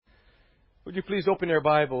Would you please open your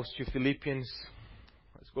Bibles to Philippians?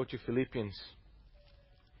 Let's go to Philippians.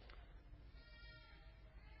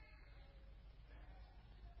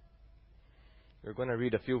 We're going to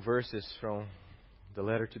read a few verses from the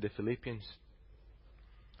letter to the Philippians.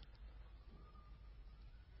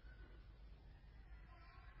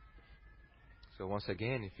 So once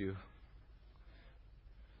again, if you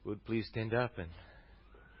would please stand up, and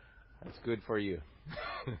that's good for you.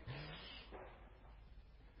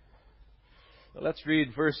 Let's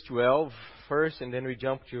read verse 12 first, and then we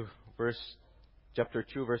jump to chapter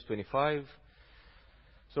 2, verse 25.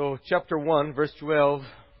 So chapter 1, verse 12,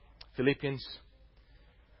 Philippians.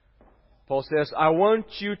 Paul says, I want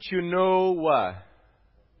you to know what?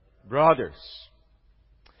 Brothers.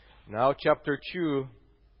 Now chapter 2,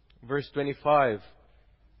 verse 25.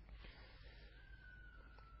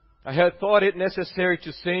 I had thought it necessary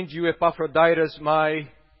to send you Epaphroditus, my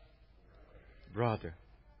brother.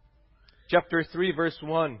 Chapter 3, verse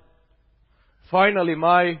 1. Finally,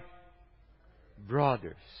 my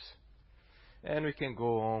brothers. And we can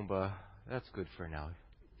go on, but that's good for now.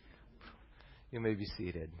 You may be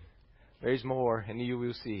seated. There is more, and you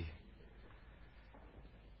will see.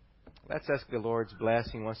 Let's ask the Lord's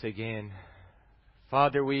blessing once again.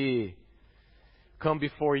 Father, we come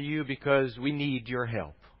before you because we need your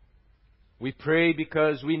help. We pray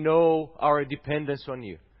because we know our dependence on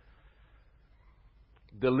you.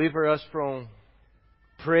 Deliver us from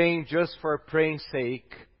praying just for praying's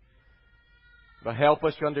sake, but help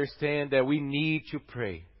us to understand that we need to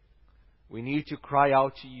pray. We need to cry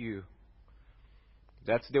out to you.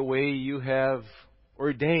 That's the way you have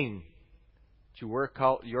ordained to work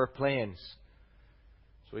out your plans.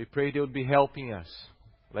 So we pray they would be helping us.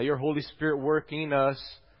 Let your Holy Spirit work in us.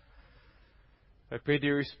 I pray that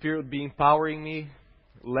your Spirit would be empowering me.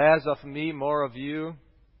 Less of me, more of you.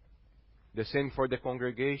 The same for the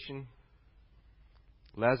congregation.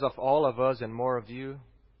 Less of all of us and more of you.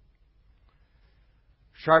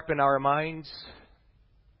 Sharpen our minds.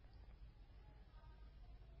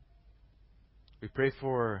 We pray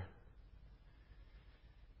for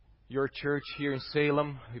your church here in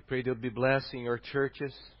Salem. We pray they'll be blessing your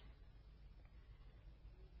churches.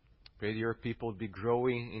 Pray that your people will be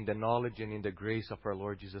growing in the knowledge and in the grace of our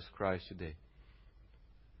Lord Jesus Christ today.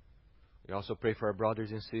 We also pray for our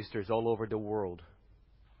brothers and sisters all over the world.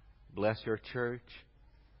 Bless your church.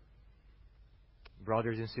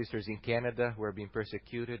 Brothers and sisters in Canada who are being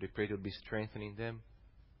persecuted, we pray you'll be strengthening them.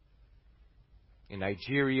 In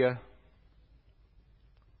Nigeria,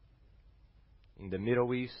 in the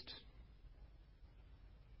Middle East,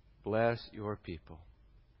 bless your people.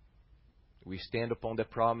 We stand upon the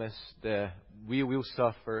promise that we will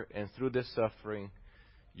suffer, and through the suffering,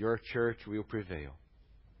 your church will prevail.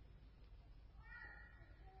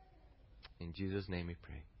 In Jesus' name we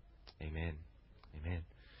pray. Amen. Amen.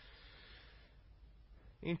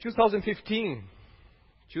 In 2015,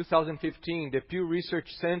 the Pew Research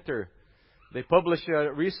Center, they published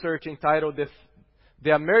a research entitled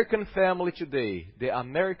The American Family Today. The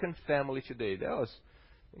American Family Today. That was,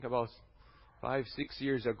 I think, about 5-6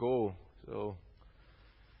 years ago. So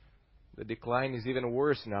the decline is even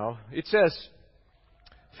worse now. It says,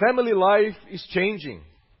 family life is changing.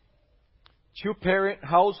 Two-parent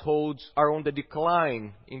households are on the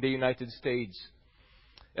decline in the United States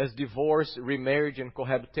as divorce, remarriage, and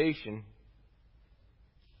cohabitation,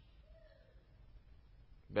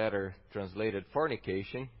 better translated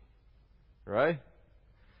fornication, right,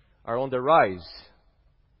 are on the rise.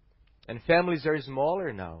 And families are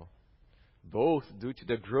smaller now, both due to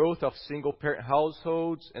the growth of single-parent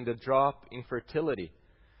households and the drop in fertility.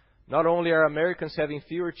 Not only are Americans having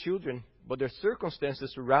fewer children, but their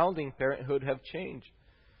circumstances surrounding parenthood have changed.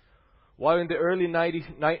 While in the early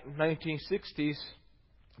 1960s,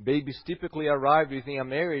 babies typically arrived within a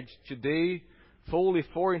marriage, today, fully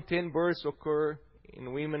 4 in 10 births occur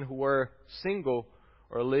in women who are single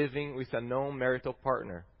or living with a non-marital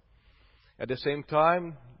partner. At the same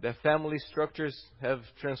time, the family structures have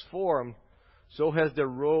transformed, so has the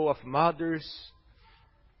role of mothers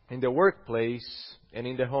in the workplace and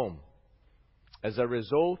in the home. As a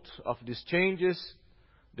result of these changes,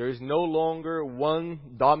 there is no longer one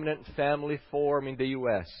dominant family form in the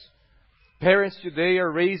U.S. Parents today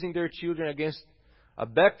are raising their children against a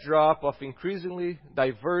backdrop of increasingly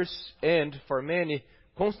diverse and, for many,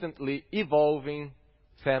 constantly evolving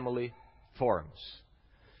family forms.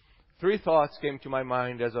 3 thoughts came to my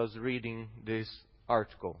mind as I was reading this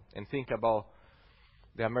article and think about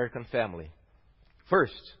the American family.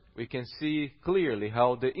 First, we can see clearly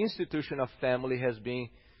how the institution of family has been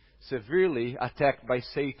severely attacked by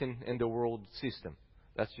Satan and the world system.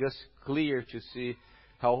 That's just clear to see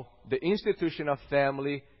how the institution of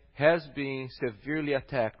family has been severely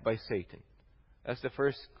attacked by Satan. That's the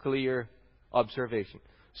first clear observation.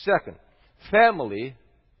 Second, family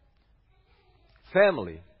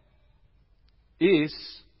is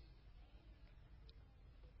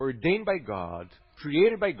ordained by God,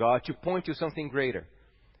 created by God to point to something greater.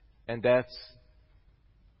 And that's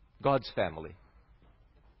God's family.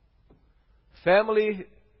 Family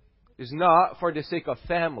is not for the sake of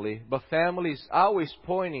family, but family is always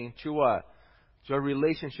pointing to a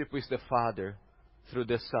relationship with the Father through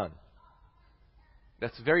the Son.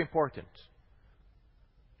 That's very important.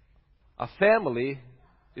 A family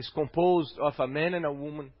is composed of a man and a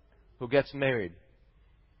woman who gets married.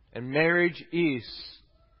 And marriage is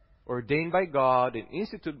ordained by God and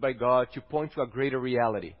instituted by God to point to a greater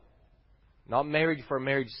reality. Not marriage for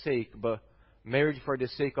marriage's sake, but marriage for the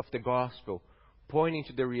sake of the gospel, pointing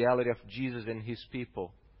to the reality of Jesus and His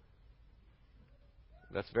people.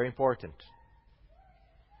 That's very important.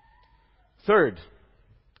 Third,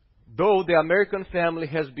 though the American family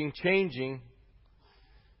has been changing,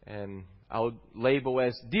 and I would label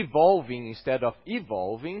as devolving instead of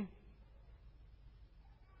evolving,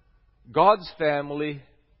 God's family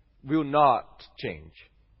will not change.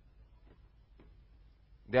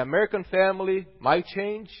 The American family might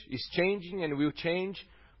change, is changing and will change,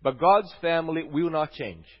 but God's family will not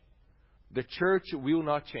change. The church will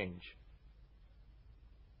not change.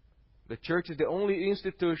 The church is the only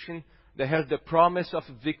institution that has the promise of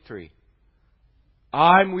victory.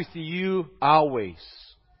 I'm with you always.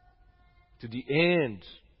 To the end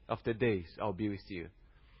of the days, I'll be with you.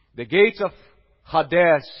 The gates of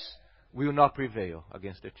Hades will not prevail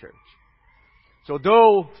against the church. So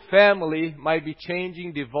though family might be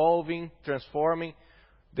changing, devolving, transforming,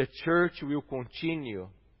 the church will continue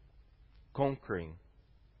conquering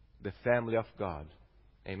the family of God.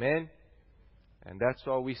 Amen? And that's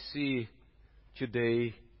what we see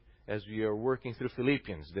today as we are working through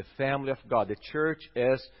Philippians. The family of God. The church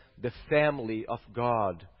as the family of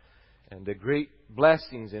God. And the great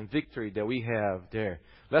blessings and victory that we have there.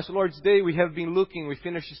 Last Lord's Day we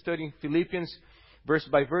finished studying Philippians verse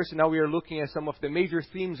by verse. And now we are looking at some of the major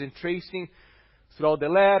themes and tracing throughout the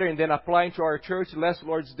letter and then applying to our church. Last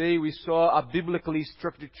Lord's Day we saw a biblically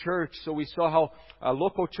structured church. So we saw how a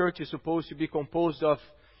local church is supposed to be composed of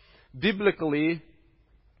biblically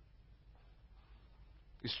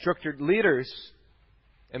structured leaders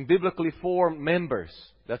and biblically formed members.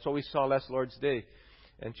 That's what we saw last Lord's Day.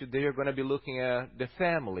 And today we're going to be looking at the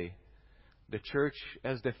family. The church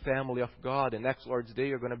as the family of God. And next Lord's Day,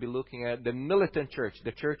 you're going to be looking at the militant church.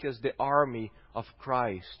 The church as the army of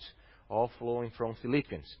Christ. All flowing from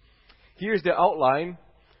Philippians. Here's the outline.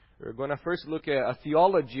 We're going to first look at a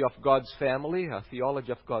theology of God's family. A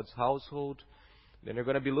theology of God's household. Then we're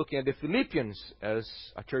going to be looking at the Philippians as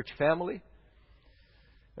a church family.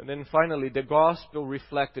 And then finally, the gospel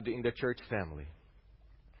reflected in the church family.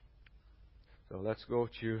 So let's go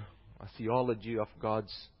to a theology of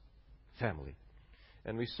God's family.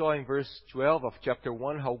 And we saw in verse 12 of chapter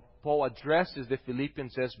 1 how Paul addresses the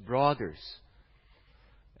Philippians as brothers.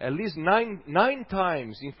 At least nine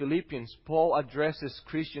times in Philippians, Paul addresses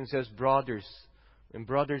Christians as brothers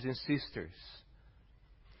and sisters.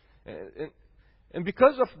 And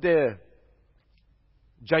because of the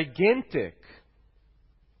gigantic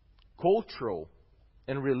cultural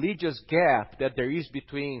and religious gap that there is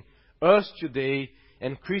between us today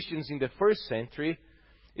and Christians in the first century,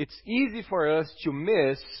 it's easy for us to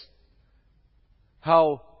miss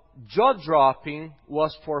how jaw-dropping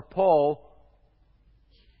was for Paul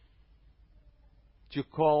to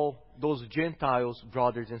call those Gentiles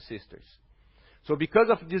brothers and sisters. So because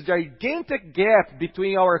of this gigantic gap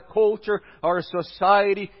between our culture, our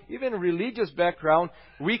society, even religious background,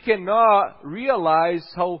 we cannot realize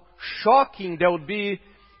how shocking that would be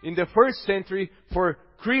in the first century for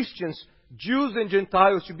Christians, Jews and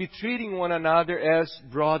Gentiles, to be treating one another as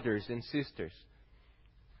brothers and sisters.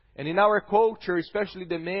 And in our culture, especially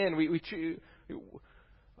the men,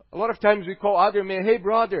 a lot of times we call other men, "Hey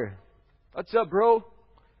brother, what's up bro?"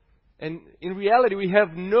 And in reality, we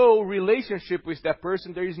have no relationship with that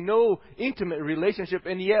person. There is no intimate relationship.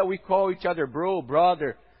 And yet we call each other bro,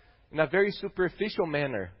 brother, in a very superficial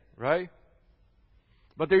manner, right?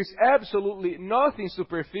 But there is absolutely nothing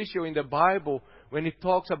superficial in the Bible when it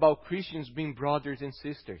talks about Christians being brothers and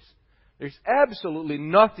sisters. There's absolutely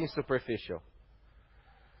nothing superficial.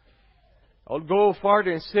 I'll go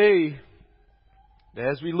farther and say that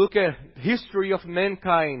as we look at history of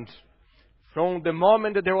mankind, from the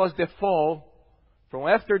moment that there was the fall, from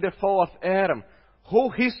after the fall of Adam, whole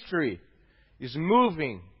history is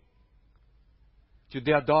moving to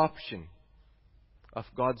the adoption of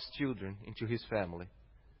God's children into His family.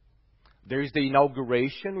 There is the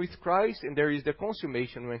inauguration with Christ, and there is the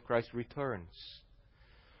consummation when Christ returns.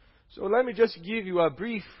 So let me just give you a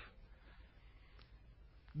brief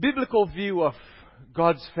biblical view of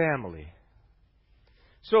God's family.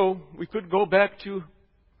 So we could go back to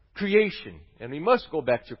creation, and we must go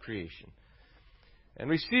back to creation. And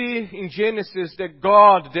we see in Genesis that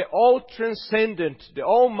God, the all-transcendent, the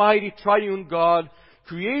almighty triune God,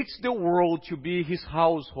 creates the world to be His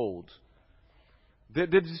household. The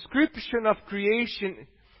description of creation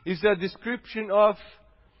is a description of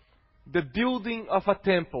the building of a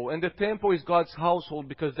temple. And the temple is God's household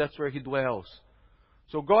because that's where He dwells.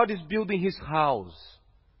 So God is building His house.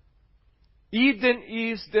 Eden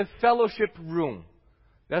is the fellowship room.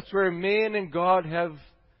 That's where man and God have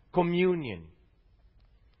communion.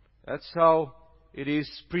 That's how it is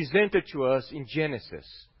presented to us in Genesis.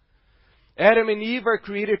 Adam and Eve are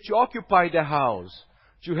created to occupy the house,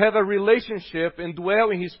 to have a relationship and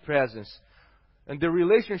dwell in His presence. And the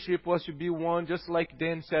relationship was to be one, just like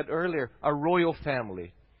Dan said earlier, a royal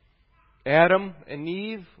family. Adam and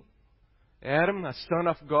Eve, Adam, a son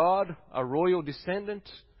of God, a royal descendant,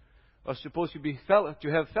 was supposed to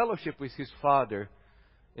have fellowship with his father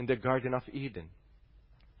in the Garden of Eden.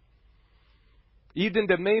 Eden,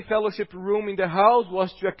 the main fellowship room in the house,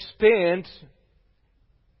 was to expand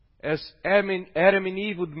as Adam and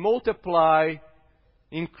Eve would multiply,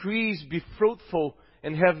 increase, be fruitful,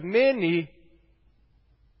 and have many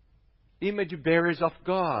image bearers of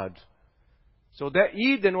God. So that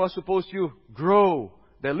Eden was supposed to grow.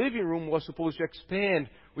 The living room was supposed to expand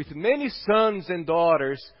with many sons and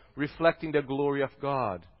daughters reflecting the glory of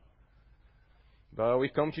God. But we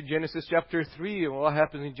come to Genesis chapter 3, and what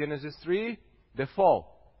happens in Genesis 3? The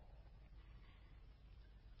fall.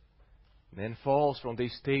 Man falls from the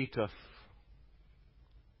state of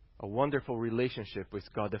a wonderful relationship with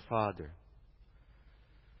God the Father.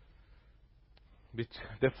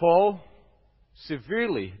 The fall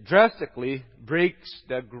severely, drastically breaks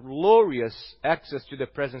the glorious access to the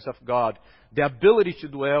presence of God. The ability to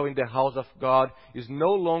dwell in the house of God is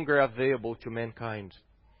no longer available to mankind.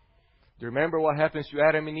 Do you remember what happens to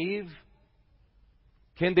Adam and Eve?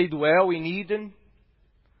 Can they dwell in Eden?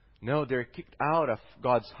 No, they're kicked out of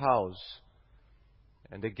God's house.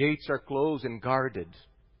 And the gates are closed and guarded.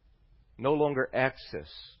 No longer access.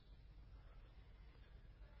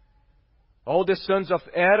 All the sons of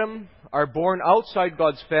Adam are born outside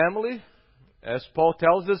God's family. As Paul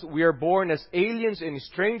tells us, we are born as aliens and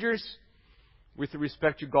strangers with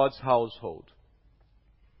respect to God's household.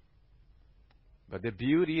 But the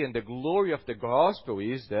beauty and the glory of the gospel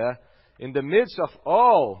is that in the midst of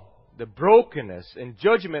all the brokenness and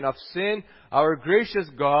judgment of sin, our gracious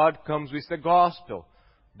God comes with the gospel.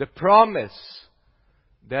 The promise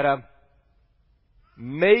that a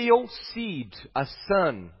male seed, a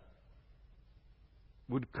son,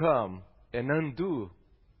 would come and undo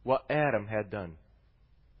what Adam had done.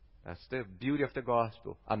 That's the beauty of the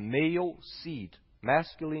gospel. A male seed,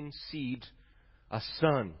 masculine seed, a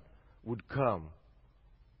son would come.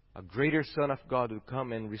 A greater Son of God would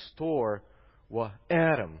come and restore what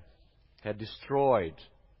Adam had destroyed.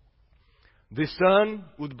 The Son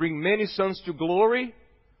would bring many sons to glory,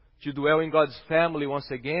 to dwell in God's family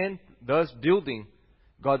once again, thus building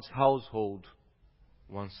God's household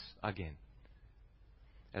once again.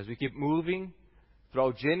 As we keep moving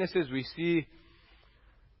throughout Genesis, we see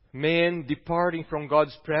man departing from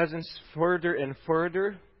God's presence further and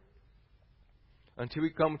further until we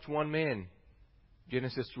come to one man.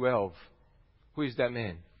 Genesis 12. Who is that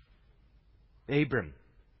man? Abram.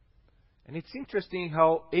 And it's interesting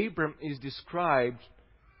how Abram is described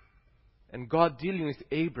and God dealing with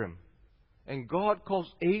Abram. And God calls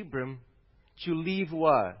Abram to leave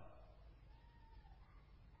what?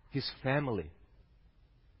 His family.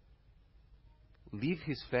 Leave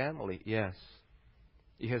his family, yes.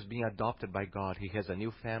 He has been adopted by God. He has a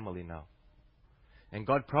new family now. And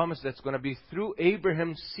God promised that's going to be through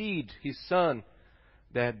Abraham's seed, his son,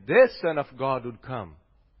 that this Son of God would come.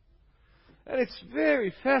 And it's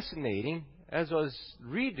very fascinating, as I was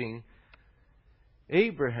reading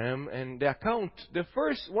Abraham and the account,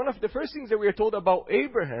 one of the first things that we are told about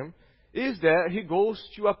Abraham is that he goes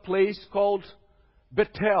to a place called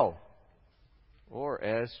Bethel, or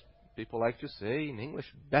as people like to say in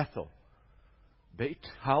English, Bethel. Beit,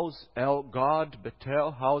 house El God,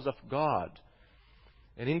 Bethel, house of God.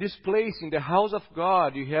 And in this place, in the house of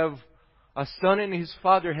God, you have a son and his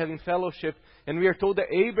father having fellowship. And we are told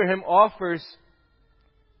that Abraham offers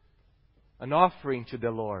an offering to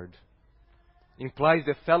the Lord. Implies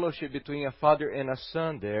the fellowship between a father and a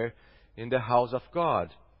son there in the house of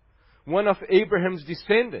God. one of Abraham's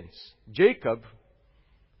descendants, Jacob,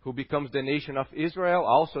 who becomes the nation of Israel,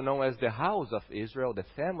 also known as the house of Israel, the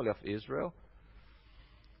family of Israel.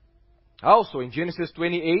 Also, in Genesis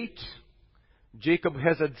 28, Jacob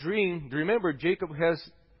has a dream. Remember, Jacob has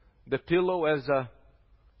the pillow as a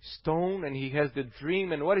stone, and he has the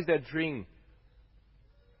dream. And what is that dream?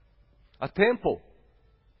 A temple.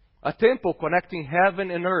 A temple connecting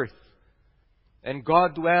heaven and earth. And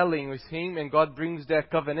God dwelling with him, and God brings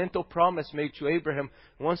that covenantal promise made to Abraham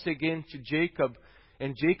once again to Jacob.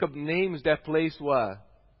 And Jacob names that place what?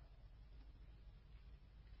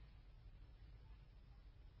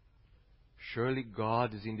 Surely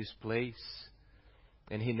God is in this place.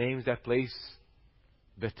 And he names that place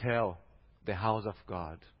Bethel, the house of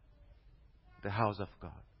God. The house of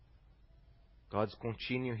God. God's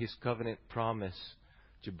continuing His covenant promise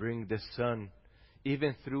to bring the Son,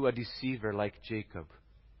 even through a deceiver like Jacob.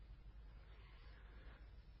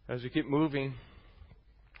 As we keep moving,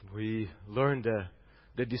 we learn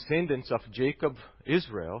the descendants of Jacob,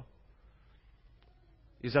 Israel,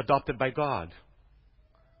 is adopted by God.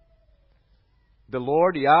 The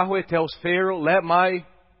Lord, Yahweh, tells Pharaoh, let my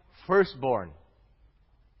firstborn,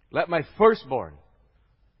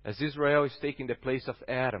 as Israel is taking the place of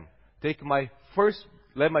Adam, let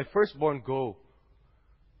my firstborn go.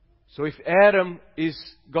 So if Adam is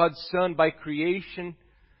God's son by creation,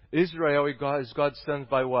 Israel is God's son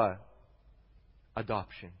by what?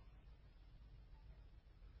 Adoption.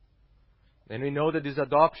 And we know that this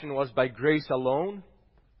adoption was by grace alone.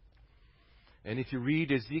 And if you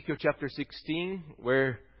read Ezekiel chapter 16,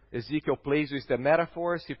 where Ezekiel plays with the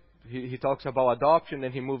metaphors, he talks about adoption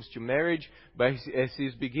and he moves to marriage. But as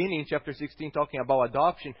he's beginning chapter 16 talking about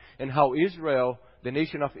adoption and how Israel, the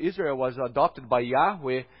nation of Israel, was adopted by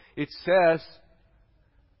Yahweh, it says,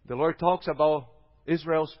 the Lord talks about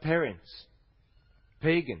Israel's parents,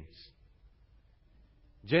 pagans,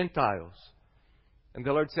 Gentiles. And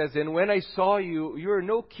the Lord says, and when I saw you, you were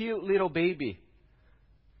no cute little baby.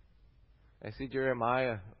 I see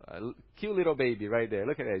Jeremiah, a cute little baby right there.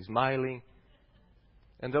 Look at that, smiling.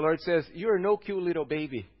 And the Lord says, you are no cute little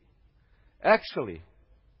baby. Actually,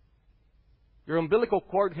 your umbilical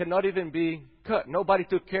cord had not even been cut. Nobody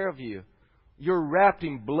took care of you. You're wrapped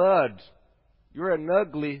in blood. You're an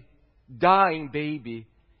ugly, dying baby.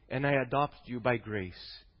 And I adopted you by grace.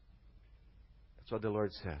 That's what the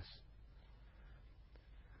Lord says.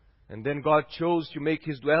 And then God chose to make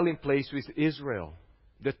His dwelling place with Israel.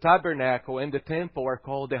 The tabernacle and the temple are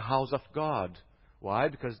called the house of God. Why?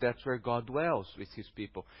 Because that's where God dwells with His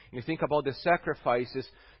people. And you think about the sacrifices.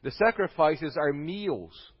 The sacrifices are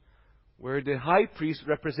meals, where the high priest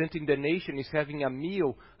representing the nation is having a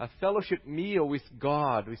meal, a fellowship meal with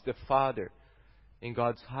God, with the Father, in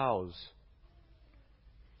God's house.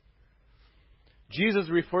 Jesus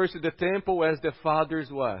refers to the temple as the Father's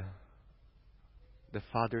what? The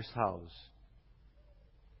Father's house.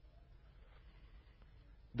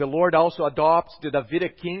 The Lord also adopts the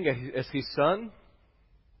Davidic king as His son.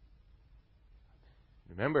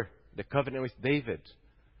 Remember, the covenant with David.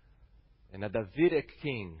 And a Davidic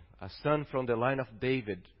king, a son from the line of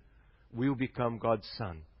David, will become God's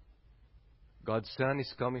son. God's son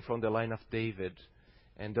is coming from the line of David.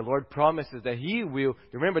 And the Lord promises that He will.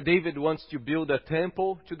 Remember, David wants to build a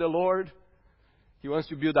temple to the Lord. He wants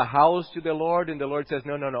to build a house to the Lord. And the Lord says,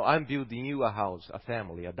 no, I'm building you a house, a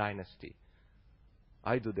family, a dynasty.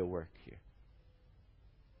 I do the work here.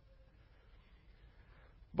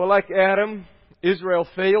 But like Adam, Israel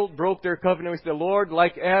failed, broke their covenant with the Lord.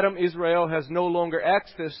 Like Adam, Israel has no longer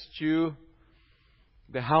access to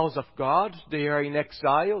the house of God. They are in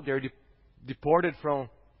exile. They are deported from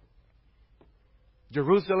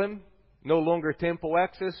Jerusalem. No longer temple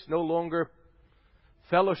access. No longer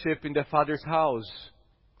fellowship in the Father's house.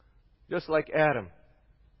 Just like Adam.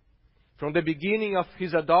 From the beginning of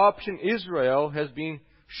his adoption, Israel has been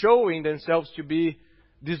showing themselves to be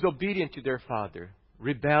disobedient to their father,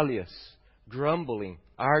 rebellious, grumbling,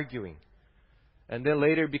 arguing. And then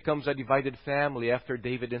later becomes a divided family after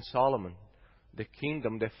David and Solomon. The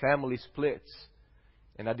kingdom, the family splits,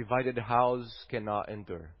 and a divided house cannot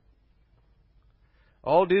endure.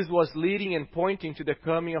 All this was leading and pointing to the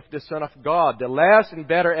coming of the Son of God, the last and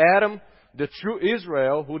better Adam, the true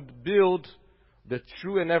Israel, who would build the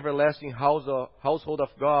true and everlasting household of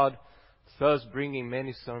God, thus bringing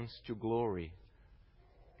many sons to glory.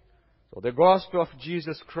 So the gospel of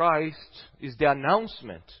Jesus Christ is the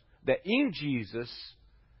announcement that in Jesus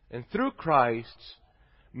and through Christ,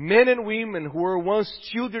 men and women who were once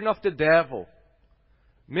children of the devil,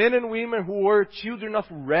 men and women who were children of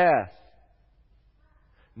wrath,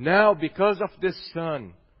 now because of the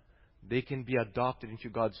Son, they can be adopted into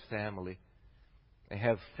God's family and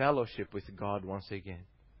have fellowship with God once again.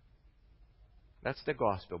 That's the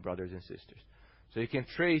gospel, brothers and sisters. So you can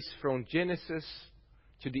trace from Genesis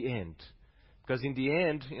to the end. Because in the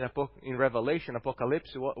end, in Revelation,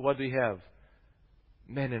 Apocalypse, what do we have?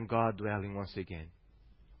 Man and God dwelling once again.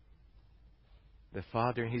 The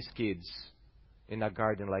Father and His kids in a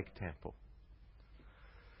garden-like temple.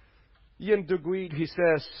 Ian Duguid, he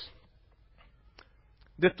says,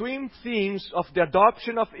 the twin themes of the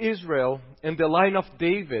adoption of Israel and the line of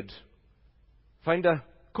David find a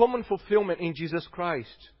common fulfillment in Jesus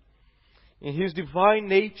Christ. In His divine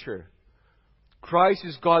nature, Christ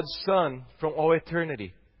is God's Son from all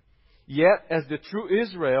eternity. Yet, as the true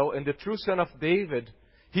Israel and the true Son of David,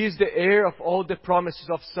 He is the heir of all the promises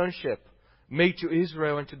of sonship made to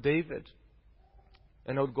Israel and to David.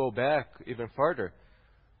 And I would go back even further.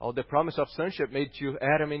 All the promise of sonship made to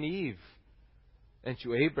Adam and Eve and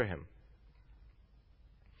to Abraham.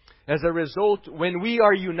 As a result, when we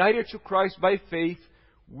are united to Christ by faith,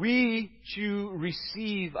 we too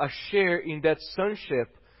receive a share in that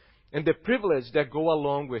sonship and the privilege that go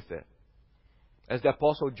along with it. As the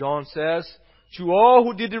Apostle John says, to all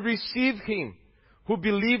who did receive Him, who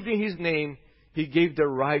believed in His name, He gave the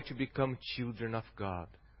right to become children of God.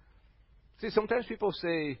 See, sometimes people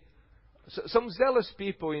say, some zealous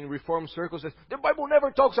people in Reformed circles say, the Bible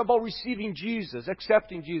never talks about receiving Jesus,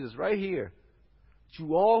 accepting Jesus. Right here.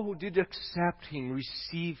 To all who did accept Him,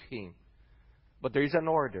 receive Him. But there is an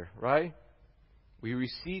order, right? We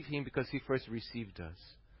receive Him because He first received us.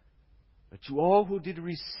 But to all who did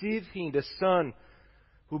receive Him, the Son,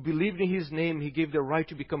 who believed in His name, He gave the right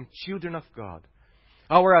to become children of God.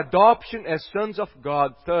 Our adoption as sons of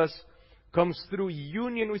God thus comes through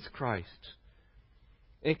union with Christ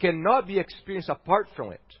and cannot be experienced apart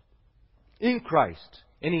from it. In Christ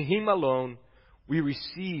and in Him alone, we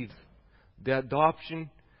receive the adoption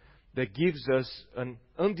that gives us an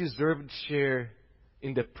undeserved share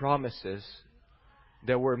in the promises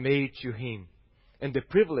that were made to Him and the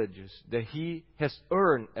privileges that He has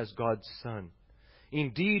earned as God's Son.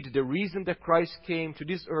 Indeed, the reason that Christ came to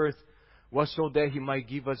this earth was so that He might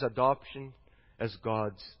give us adoption as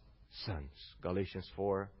God's sons. Galatians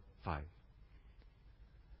 4:5.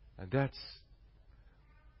 And that's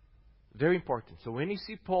very important. So when you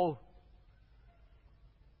see Paul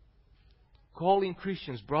calling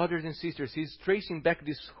Christians brothers and sisters, he's tracing back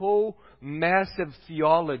this whole massive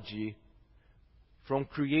theology from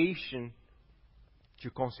creation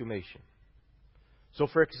to consummation. So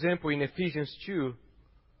for example, in Ephesians 2,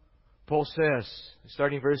 Paul says,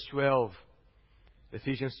 starting verse 12,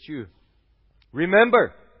 Ephesians 2,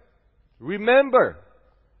 Remember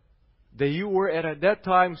that you were at that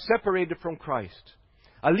time separated from Christ,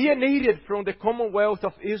 alienated from the commonwealth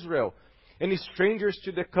of Israel, and strangers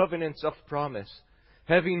to the covenants of promise,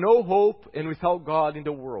 having no hope and without God in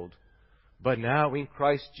the world. But now in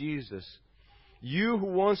Christ Jesus, you who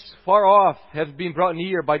once far off have been brought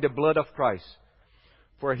near by the blood of Christ.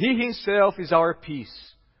 For He Himself is our peace,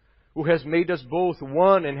 who has made us both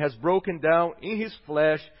one and has broken down in His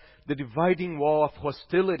flesh the dividing wall of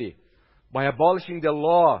hostility by abolishing the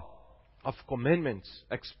law of commandments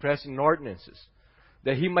expressed in ordinances,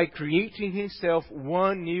 that He might create in Himself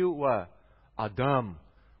one new Adam,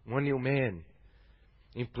 one new man,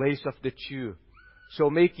 in place of the two, so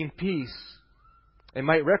making peace, and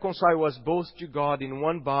might reconcile us both to God in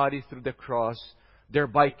one body through the cross,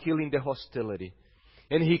 thereby killing the hostility.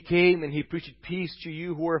 And He came and He preached peace to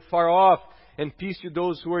you who are far off, and peace to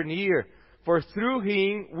those who are near. For through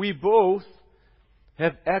Him we both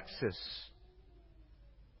have access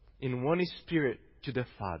in one Spirit to the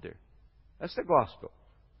Father. That's the gospel.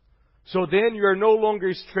 So then you are no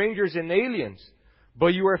longer strangers and aliens,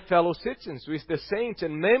 but you are fellow citizens with the saints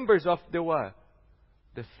and members of the what?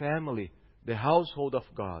 The family, the household of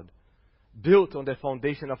God, built on the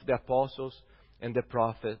foundation of the apostles and the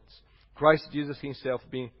prophets, Christ Jesus Himself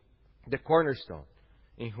being the cornerstone,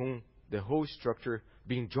 in whom the whole structure,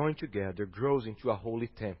 being joined together, grows into a holy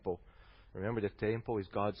temple. Remember, the temple is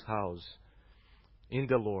God's house in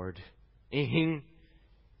the Lord. In Him,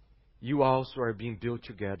 you also are being built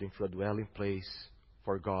together into a dwelling place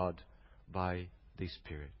for God by the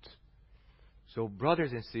Spirit. So,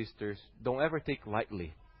 brothers and sisters, don't ever take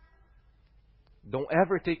lightly. Don't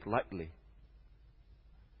ever take lightly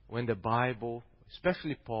when the Bible,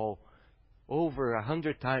 especially Paul, over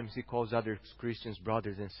 100 times he calls other Christians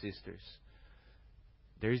brothers and sisters.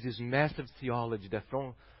 There is this massive theology that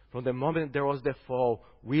from the moment there was the fall,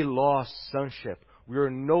 we lost sonship. We are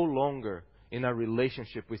no longer in a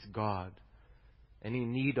relationship with God and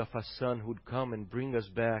in need of a Son who would come and bring us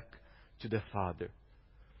back to the Father.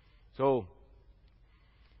 So,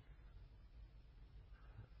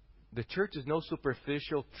 the church is no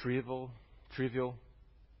superficial, trivial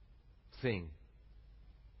thing.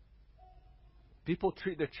 People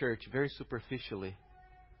treat the church very superficially.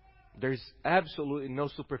 There's absolutely no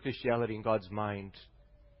superficiality in God's mind.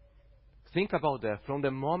 Think about that. From the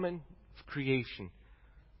moment of creation,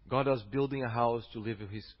 God was building a house to live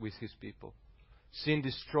with His people. Sin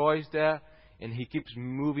destroys that, and He keeps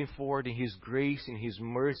moving forward in His grace, in His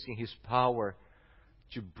mercy, in His power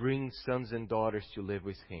to bring sons and daughters to live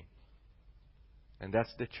with Him. And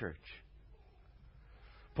that's the church.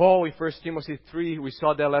 Paul, in 1 Timothy 3, we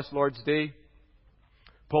saw that last Lord's Day.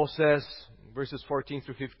 Paul says, verses 14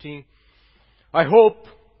 through 15, I hope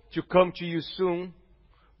to come to you soon,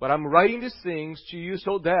 but I'm writing these things to you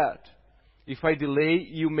so that, if I delay,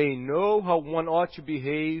 you may know how one ought to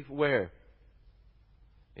behave where?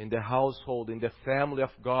 In the household, in the family of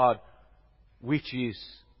God, which is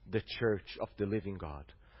the church of the living God.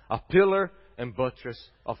 A pillar and buttress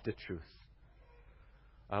of the truth.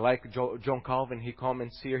 I like John Calvin, he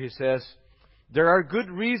comments here, he says, there are good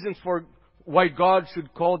reasons for why God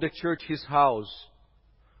should call the church His house.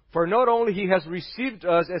 For not only He has received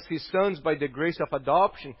us as His sons by the grace of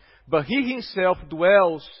adoption, but He Himself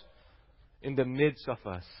dwells in the midst of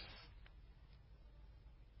us.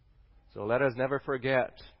 So let us never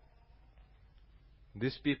forget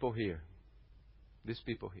these people here. These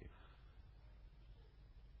people here.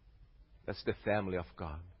 That's the family of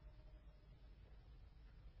God.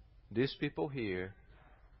 These people here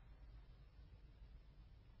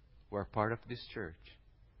who are part of this church,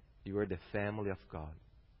 you are the family of God.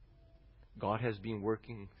 God has been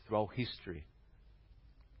working throughout history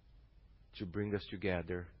to bring us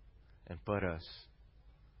together and put us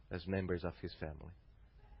as members of His family.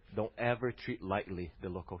 Don't ever treat lightly the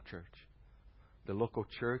local church. The local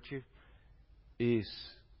church is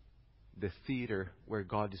the theater where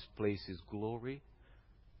God displays His glory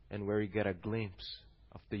and where you get a glimpse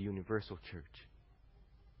of the universal church.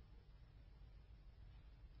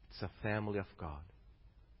 It's a family of God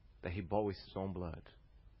that He bought with His own blood.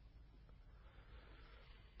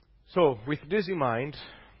 So, with this in mind,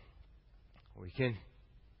 we can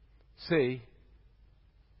say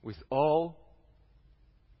with all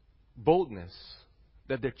boldness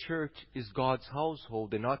that the church is God's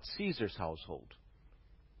household and not Caesar's household.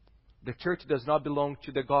 The church does not belong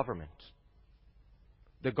to the government.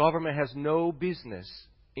 The government has no business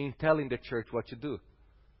in telling the church what to do.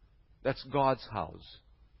 That's God's house,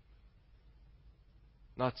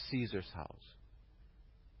 not Caesar's house.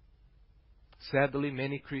 Sadly,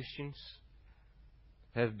 many Christians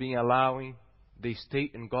have been allowing the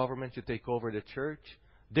state and government to take over the church,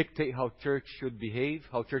 dictate how church should behave,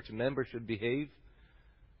 how church members should behave.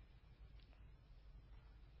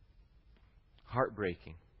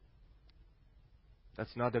 Heartbreaking.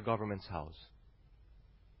 That's not the government's house.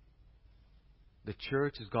 The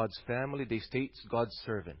church is God's family. The state is God's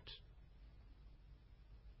servant.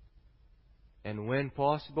 And when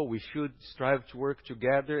possible, we should strive to work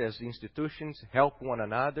together as institutions, help one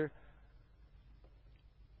another.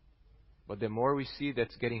 But the more we see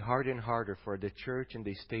that's getting harder and harder for the church and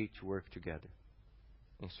the state to work together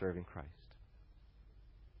in serving Christ.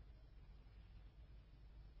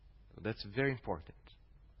 So that's very important.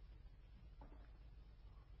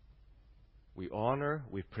 We honor,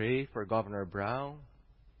 we pray for Governor Brown,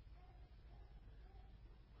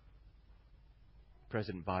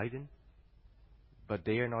 President Biden, but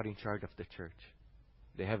they are not in charge of the church.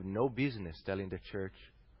 They have no business telling the church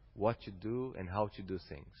what to do and how to do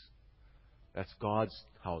things. That's God's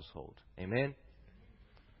household. Amen?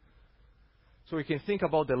 So we can think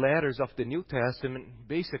about the letters of the New Testament,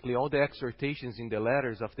 basically all the exhortations in the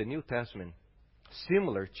letters of the New Testament,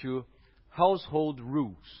 similar to household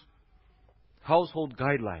rules, household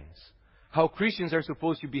guidelines, how Christians are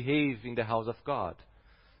supposed to behave in the house of God.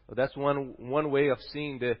 So that's one way of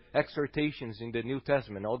seeing the exhortations in the New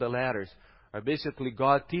Testament. All the letters are basically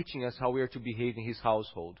God teaching us how we are to behave in His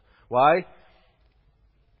household. Why?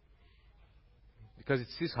 Because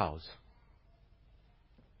it's His house.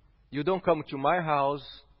 You don't come to my house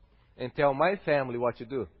and tell my family what to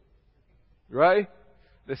do. Right?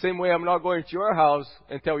 The same way I'm not going to your house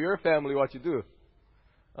and tell your family what to do.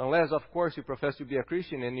 Unless, of course, you profess to be a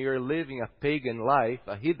Christian and you're living a pagan life,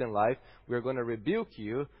 a hidden life, we're going to rebuke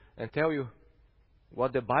you and tell you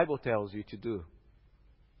what the Bible tells you to do.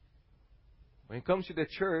 When it comes to the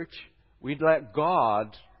church, we let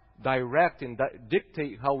God direct and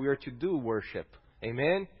dictate how we are to do worship.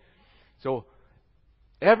 Amen? So,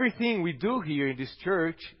 everything we do here in this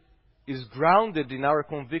church is grounded in our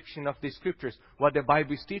conviction of the Scriptures, what the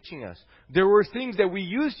Bible is teaching us. There were things that we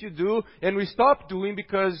used to do and we stopped doing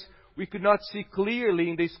because we could not see clearly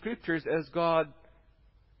in the Scriptures as God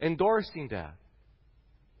endorsing that.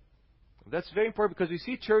 That's very important because we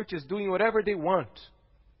see churches doing whatever they want,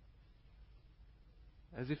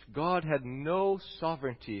 as if God had no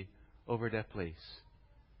sovereignty over that place.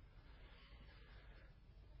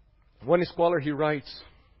 One scholar, he writes,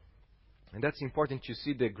 and that's important to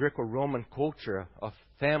see the Greco-Roman culture of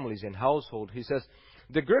families and household. He says,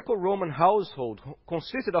 the Greco-Roman household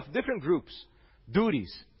consisted of different groups,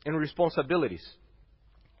 duties, and responsibilities.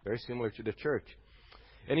 Very similar to the church.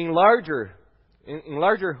 And in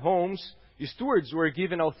larger homes, stewards were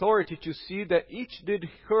given authority to see that each did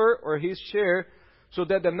her or his share so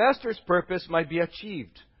that the master's purpose might be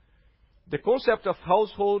achieved. The concept of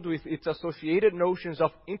household with its associated notions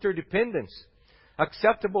of interdependence,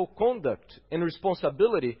 acceptable conduct, and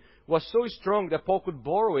responsibility was so strong that Paul could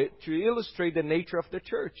borrow it to illustrate the nature of the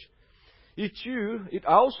church. It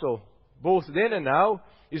also, both then and now,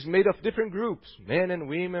 is made of different groups, men and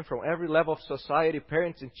women from every level of society,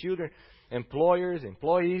 parents and children, employers,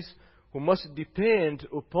 employees, who must depend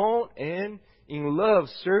upon and in love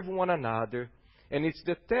serve one another. And it's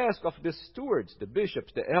the task of the stewards, the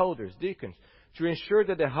bishops, the elders, deacons, to ensure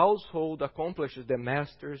that the household accomplishes the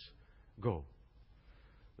master's goal.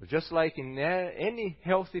 Just like in any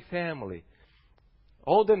healthy family,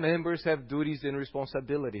 all the members have duties and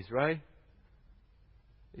responsibilities, right?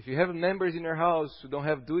 If you have members in your house who don't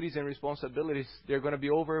have duties and responsibilities, they're going to be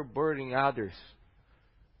overburdening others.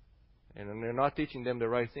 And they're not teaching them the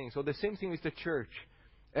right thing. So the same thing with the church.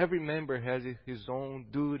 Every member has his own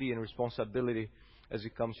duty and responsibility as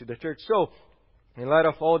it comes to the church. So, in light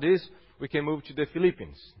of all this, we can move to the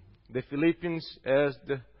Philippians. The Philippians as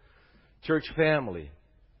the church family.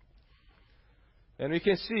 And we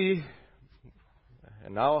can see,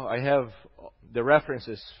 and now I have the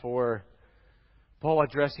references for Paul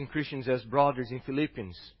addressing Christians as brothers in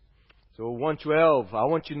Philippians. So 1:12, I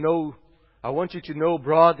want you to know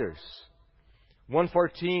brothers.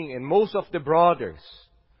 1:14, and most of the brothers.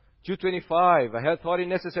 2:25, I had thought it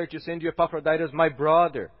necessary to send you Epaphroditus, my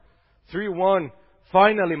brother. 3:1,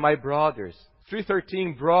 finally my brothers.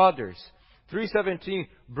 3:13, brothers. 3:17,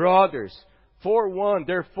 brothers. 4:1,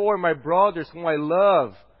 therefore my brothers whom I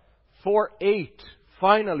love. 4:8,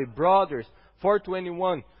 finally brothers.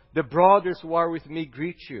 4:21, the brothers who are with me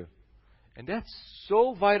greet you. And that's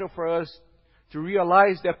so vital for us to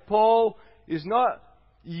realize that Paul is not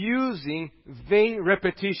using vain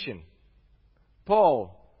repetition.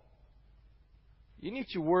 Paul, you need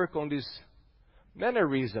to work on this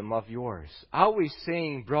mannerism of yours. Always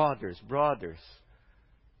saying brothers, brothers.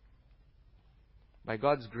 By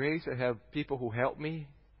God's grace, I have people who help me.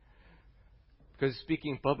 Because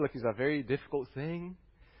speaking in public is a very difficult thing.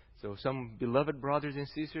 So some beloved brothers and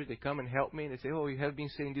sisters, they come and help me. And they say, oh, you have been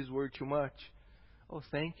saying this word too much. Oh,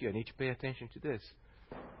 thank you. I need to pay attention to this.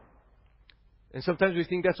 And sometimes we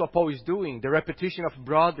think that's what Paul is doing. The repetition of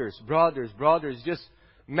brothers, brothers, brothers. Just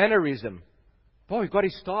mannerism. Paul, you got to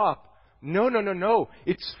stop. No.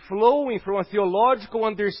 It's flowing from a theological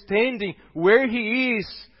understanding where he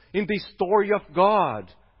is in the story of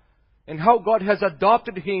God. And how God has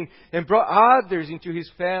adopted him and brought others into his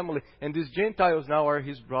family. And these Gentiles now are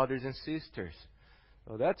his brothers and sisters.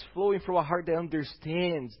 So that's flowing from a heart that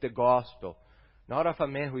understands the gospel. Not of a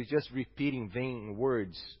man who is just repeating vain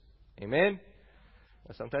words. Amen?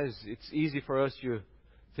 Sometimes it's easy for us to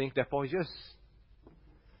think that Paul is just...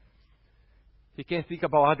 He can't think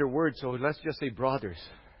about other words, so let's just say brothers.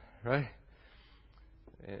 Right?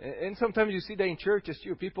 And sometimes you see that in churches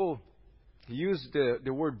too. People use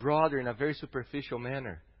the word brother in a very superficial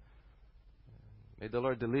manner. May the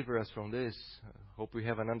Lord deliver us from this. Hope we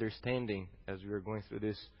have an understanding as we are going through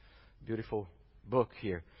this beautiful book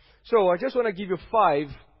here. So I just want to give you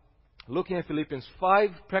looking at Philippians, 5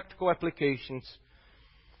 practical applications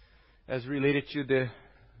as related to the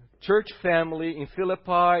church family in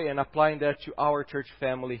Philippi and applying that to our church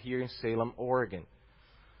family here in Salem, Oregon.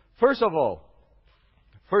 First of all,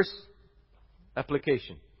 first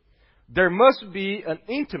application. There must be an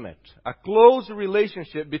intimate, a close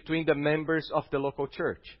relationship between the members of the local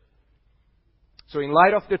church. So in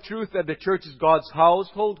light of the truth that the church is God's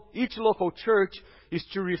household, each local church is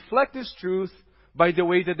to reflect this truth by the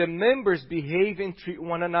way that the members behave and treat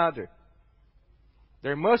one another.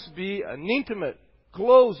 There must be an intimate,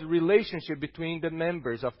 close relationship between the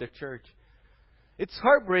members of the church. It's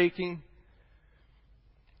heartbreaking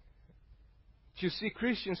to see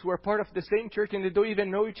Christians who are part of the same church and they don't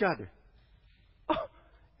even know each other. Oh,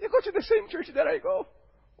 you go to the same church that I go.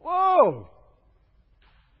 Whoa!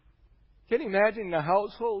 Can you imagine in a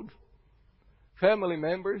household, family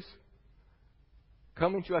members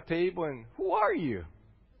coming to a table and, who are you?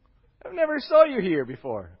 I've never saw you here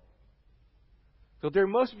before. So there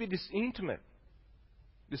must be this intimate,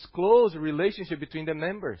 this close relationship between the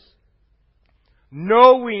members.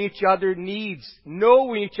 Knowing each other's needs,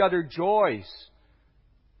 knowing each other's joys.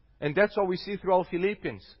 And that's what we see throughout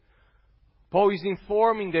Philippians. Paul is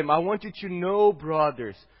informing them, I want you to know,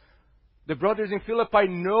 brothers. The brothers in Philippi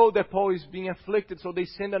know that Paul is being afflicted, so they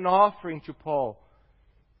send an offering to Paul.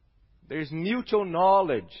 There's mutual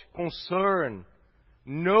knowledge, concern,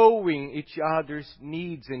 knowing each other's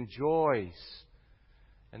needs and joys.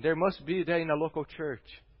 And there must be that in a local church,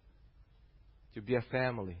 to be a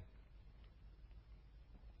family.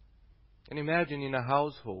 And imagine in a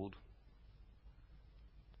household,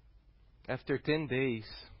 after 10 days,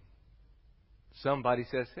 somebody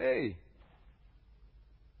says, hey,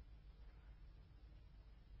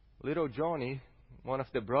 little Johnny, one of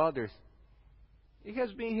the brothers, he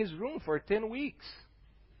has been in his room for 10 weeks.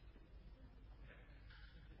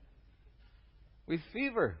 With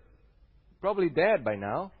fever. Probably dead by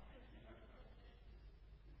now.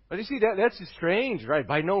 But you see, that's strange, right?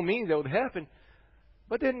 By no means that would happen.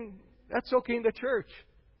 But then, that's okay in the church.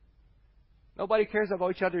 Nobody cares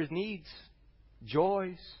about each other's needs,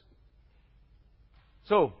 joys.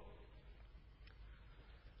 So,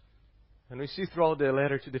 and we see throughout the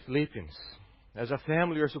letter to the Philippians, as a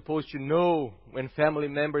family, you're supposed to know when family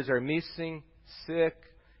members are missing, sick,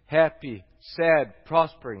 happy, sad,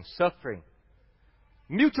 prospering, suffering.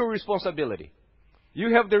 Mutual responsibility.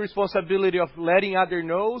 You have the responsibility of letting others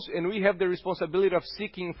know, and we have the responsibility of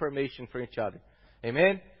seeking information from each other.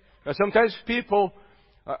 Amen? Now, sometimes people,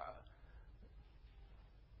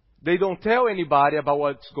 they don't tell anybody about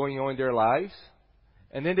what's going on in their lives,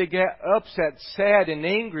 and then they get upset, sad, and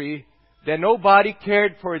angry that nobody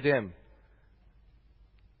cared for them.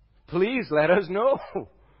 Please let us know.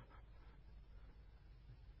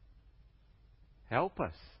 Help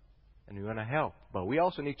us. And we want to help. But we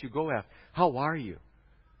also need to go after. How are you?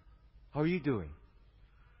 How are you doing?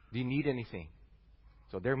 Do you need anything?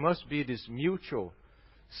 So there must be this mutual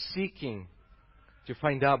seeking to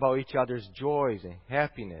find out about each other's joys and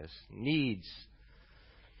happiness, needs.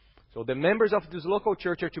 So the members of this local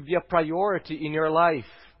church are to be a priority in your life.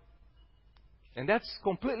 And that's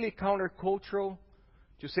completely countercultural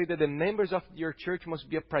to say that the members of your church must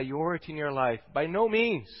be a priority in your life. By no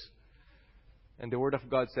means. And the Word of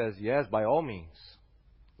God says, yes, by all means.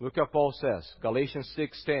 Look what Paul says, Galatians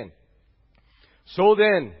 6:10. So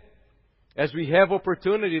then, as we have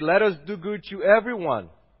opportunity, let us do good to everyone.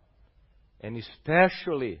 And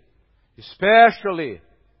especially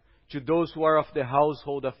to those who are of the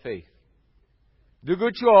household of faith. Do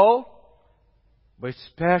good to all, but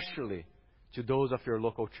especially to those of your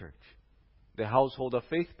local church. The household of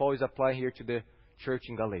faith, Paul is applying here to the church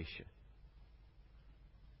in Galatia.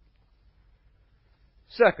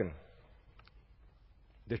 Second,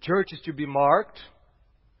 the church is to be marked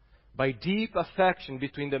by deep affection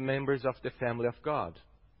between the members of the family of God.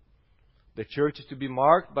 The church is to be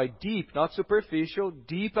marked by deep, not superficial,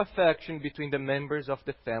 deep affection between the members of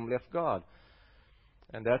the family of God.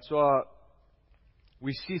 And that's what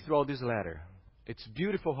we see throughout this letter. It's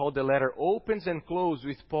beautiful how the letter opens and closes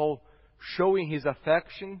with Paul showing his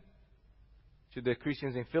affection to the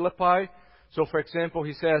Christians in Philippi. So, for example,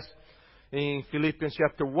 he says in Philippians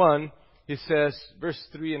chapter 1, he says, verse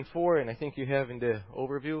 3 and 4, and I think you have in the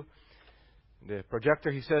overview, the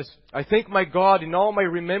projector, he says, I thank my God in all my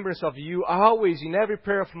remembrance of you, always in every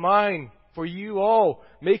prayer of mine, for you all,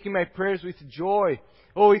 making my prayers with joy.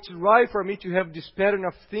 Oh, it's right for me to have this pattern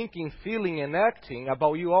of thinking, feeling, and acting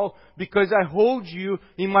about you all, because I hold you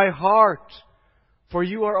in my heart. For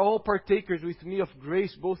you are all partakers with me of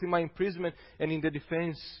grace, both in my imprisonment and in the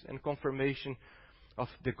defense and confirmation of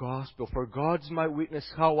the gospel. For God's my witness,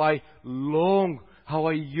 how I long, how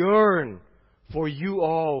I yearn for you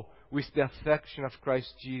all with the affection of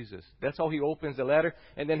Christ Jesus. That's how he opens the letter.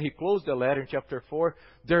 And then he closed the letter in chapter 4.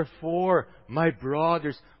 Therefore, my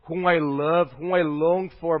brothers, whom I love, whom I long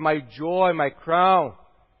for, my joy, my crown.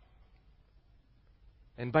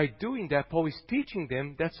 And by doing that, Paul is teaching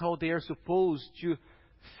them that's how they are supposed to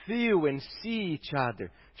feel and see each other.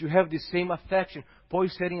 To have the same affection. Paul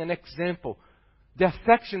is setting an example. The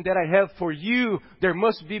affection that I have for you, there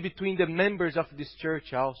must be between the members of this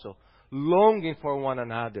church also. Longing for one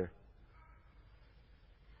another.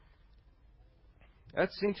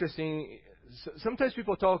 That's interesting. Sometimes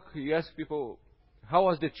people talk, you ask people, how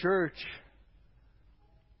was the church?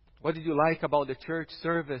 What did you like about the church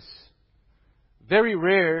service? Very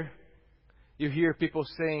rare you hear people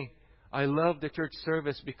saying, I love the church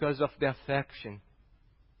service because of the affection.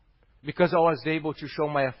 Because I was able to show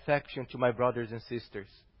my affection to my brothers and sisters.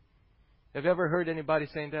 Have you ever heard anybody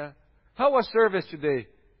saying that? How was service today?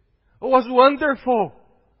 It was wonderful.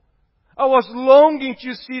 I was longing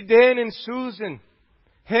to see Dan and Susan,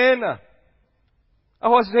 Hannah. I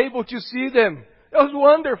was able to see them. It was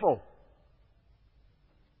wonderful.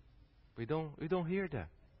 We don't hear that.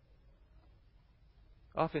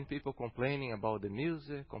 Often people complaining about the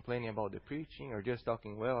music, complaining about the preaching, or just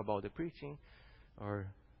talking well about the preaching.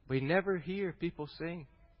 We never hear people saying,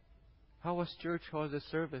 how was church? How was the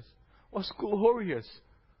service? It was glorious.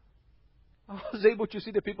 I was able to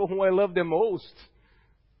see the people whom I love the most.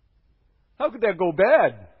 How could that go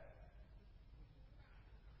bad?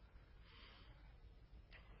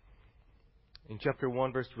 In chapter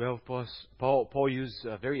 1, verse 12, Paul used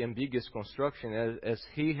a very ambiguous construction. As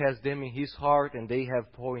he has them in his heart and they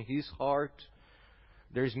have Paul in his heart,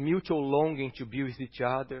 there is mutual longing to be with each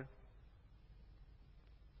other.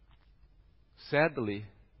 Sadly,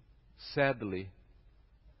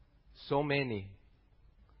 so many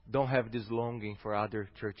don't have this longing for other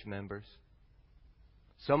church members.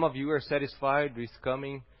 Some of you are satisfied with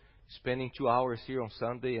coming, spending 2 hours here on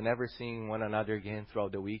Sunday and never seeing one another again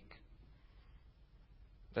throughout the week.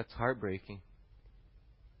 That's heartbreaking.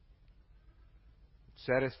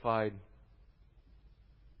 Satisfied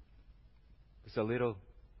with a little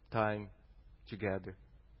time together.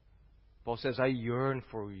 Paul says, I yearn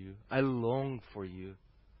for you. I long for you.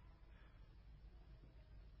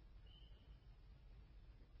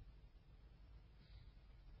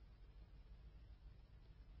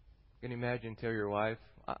 Can you imagine, tell your wife,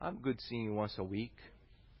 I'm good seeing you once a week.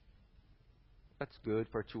 That's good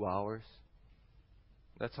for 2 hours.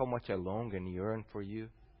 That's how much I long and yearn for you.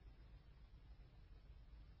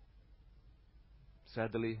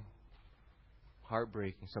 Sadly,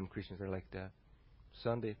 heartbreaking. Some Christians are like that.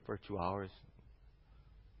 Sunday for 2 hours.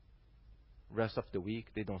 Rest of the week,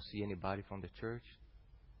 they don't see anybody from the church.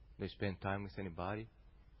 They spend time with anybody.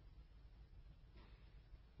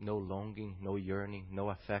 No longing, no yearning, no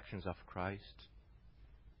affections of Christ.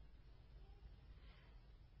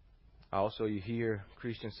 Also, you hear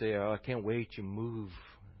Christians say, I can't wait to move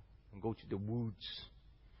and go to the woods.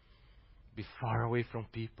 Be far away from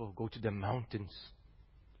people. Go to the mountains.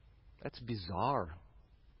 That's bizarre.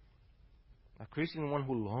 A Christian, one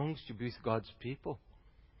who longs to be with God's people.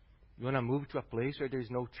 You want to move to a place where there's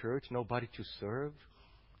no church, nobody to serve,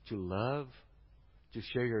 to love, to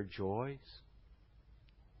share your joys.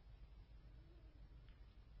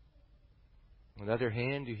 On the other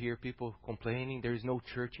hand, you hear people complaining, there is no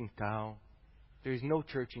church in town. There is no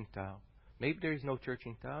church in town. Maybe there is no church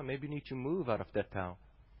in town. Maybe you need to move out of that town.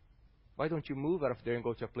 Why don't you move out of there and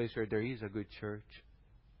go to a place where there is a good church?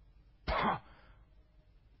 I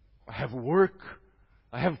have work.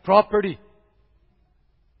 I have property.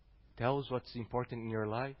 Tells what's important in your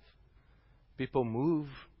life. People move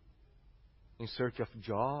in search of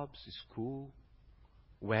jobs, school,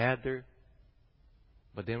 weather.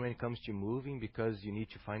 But then when it comes to moving, because you need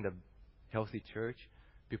to find a healthy church,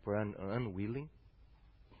 people are unwilling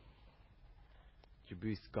to be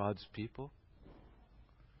with God's people.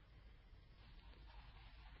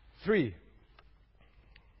 3,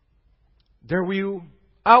 there will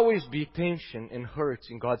always be tension and hurts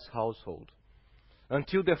in God's household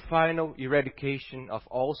until the final eradication of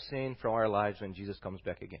all sin from our lives when Jesus comes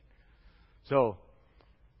back again. So,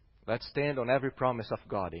 let's stand on every promise of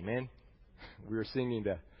God. Amen? We were singing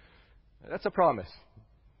that. That's a promise.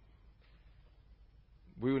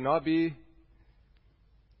 We will not be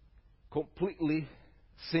completely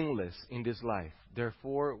sinless in this life.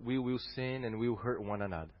 Therefore, we will sin and we will hurt one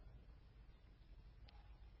another.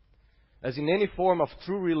 As in any form of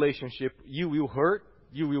true relationship, you will hurt.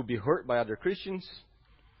 You will be hurt by other Christians.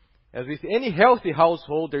 As with any healthy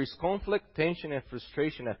household, there is conflict, tension, and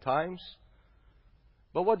frustration at times.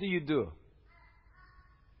 But what do you do?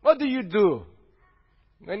 What do you do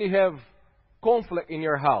when you have conflict in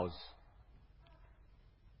your house?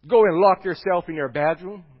 Go and lock yourself in your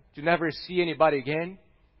bedroom to never see anybody again?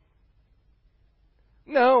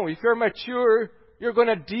 No, if you're mature, you're going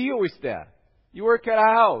to deal with that. You work it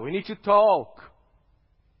out. We need to talk.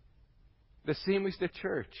 The same with the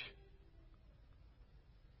church.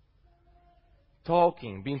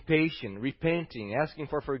 Talking, being patient, repenting, asking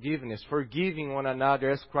for forgiveness, forgiving one another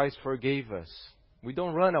as Christ forgave us. We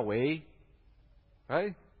don't run away.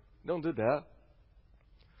 Right? Don't do that.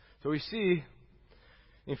 So we see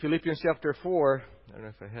in Philippians chapter 4, I don't know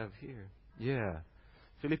if I have here. Yeah.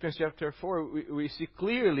 Philippians chapter 4, we see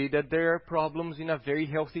clearly that there are problems in a very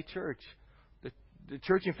healthy church. The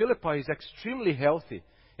church in Philippi is extremely healthy.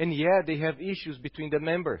 And yet they have issues between the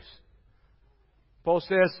members. Paul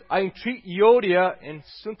says, I entreat Euodia and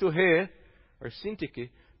Syntyche, or Syntyche,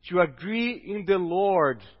 to agree in the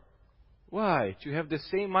Lord. Why? To have the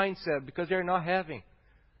same mindset, because they're not having.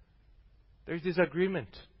 There's disagreement,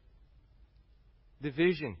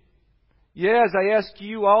 division. Yes, I ask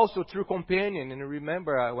you also through companion. And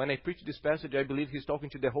remember, when I preach this passage, I believe he's talking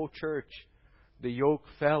to the whole church, the yoke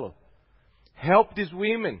fellow. Help these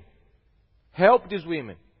women. Help these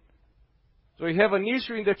women. So you have an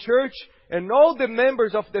issue in the church, and all the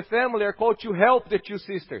members of the family are called to help the two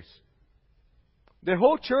sisters. The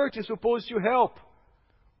whole church is supposed to help.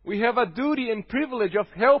 We have a duty and privilege of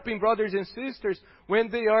helping brothers and sisters when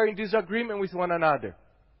they are in disagreement with one another.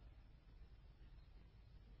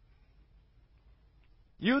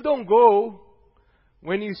 You don't go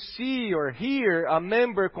when you see or hear a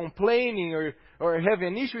member complaining or have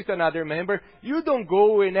an issue with another member. You don't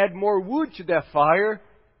go and add more wood to that fire.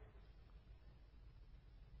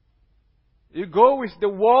 You go with the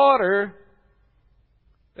water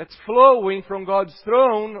that's flowing from God's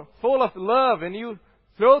throne, full of love, and you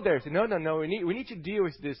throw there. Say, no, we need to deal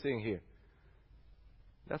with this thing here.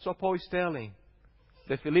 That's what Paul is telling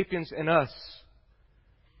the Philippians and us.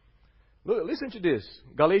 Look, listen to this.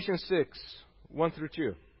 Galatians 6, 1 through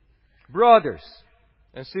 2. Brothers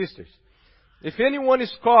and sisters, if anyone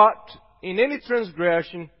is caught in any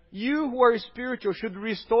transgression, you who are spiritual should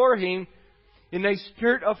restore him in a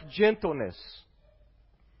spirit of gentleness.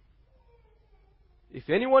 If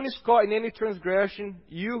anyone is caught in any transgression,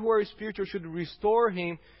 you who are spiritual should restore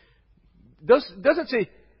him. Doesn't say,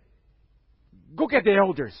 go get the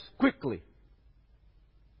elders quickly.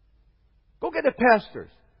 Go get the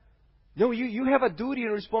pastors. No, you have a duty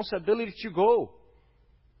and responsibility to go.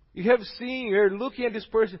 You have seen, you're looking at this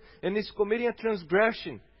person and he's committing a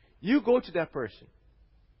transgression. You go to that person.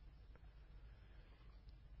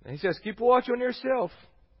 And he says, keep watch on yourself,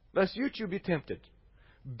 lest you too be tempted.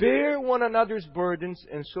 Bear one another's burdens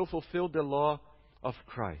and so fulfill the law of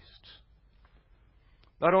Christ.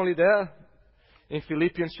 Not only that, in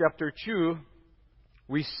Philippians chapter 2,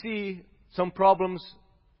 we see some problems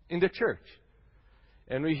in the church.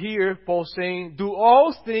 And we hear Paul saying, do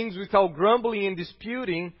all things without grumbling and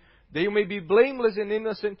disputing, that you may be blameless and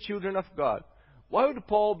innocent children of God. Why would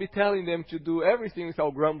Paul be telling them to do everything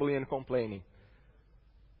without grumbling and complaining?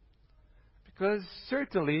 Because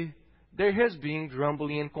certainly there has been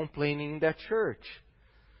grumbling and complaining in that church.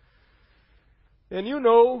 And you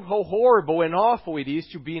know how horrible and awful it is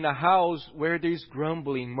to be in a house where there is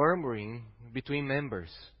grumbling, murmuring between members.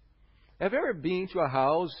 Have you ever been to a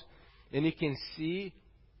house and you can see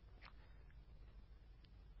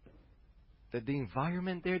that the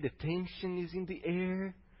environment there, the tension is in the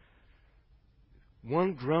air?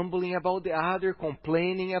 One grumbling about the other,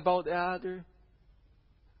 complaining about the other,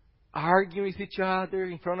 arguing with each other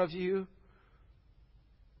in front of you.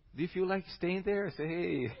 Do you feel like staying there? Say,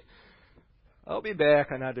 hey, I'll be back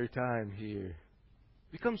another time here.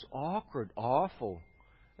 It becomes awkward, awful.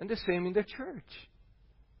 And the same in the church.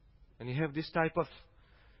 And you have this type of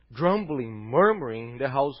grumbling, murmuring in the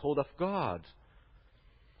household of God.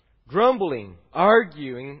 Grumbling,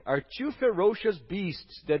 arguing are two ferocious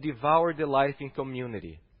beasts that devour the life in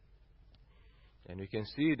community. And we can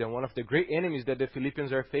see that one of the great enemies that the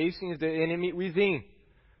Philippians are facing is the enemy within.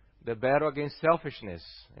 The battle against selfishness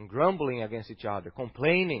and grumbling against each other,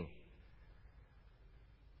 complaining.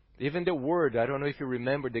 Even the word, I don't know if you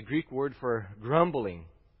remember the Greek word for grumbling,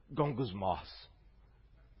 gongusmos.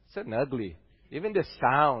 It's an ugly, even the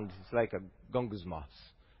sound is like a gongusmos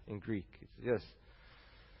in Greek. It's just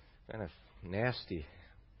kind of nasty.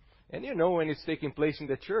 And you know when it's taking place in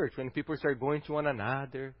the church, when people start going to one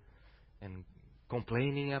another and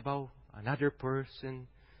complaining about another person,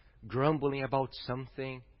 grumbling about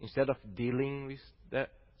something instead of dealing with that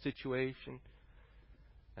situation.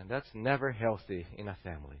 And that's never healthy in a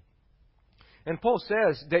family. And Paul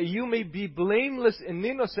says that you may be blameless and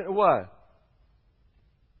innocent. What?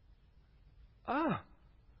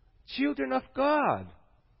 Children of God.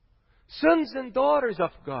 Sons and daughters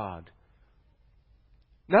of God.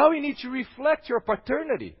 Now you need to reflect your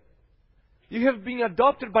paternity. You have been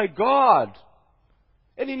adopted by God.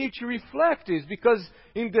 And you need to reflect this, because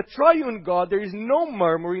in the triune God there is no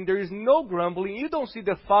murmuring, there is no grumbling. You don't see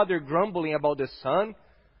the Father grumbling about the Son.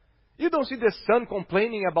 You don't see the Son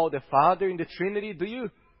complaining about the Father in the Trinity, do you?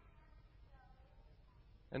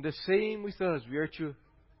 And the same with us. We are to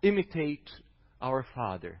imitate our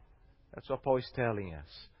Father. That's what Paul is telling us.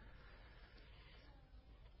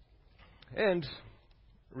 And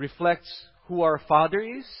reflects who our Father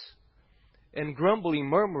is. And grumbling,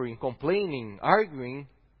 murmuring, complaining, arguing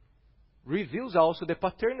reveals also the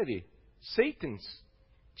paternity, Satan's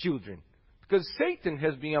children. Because Satan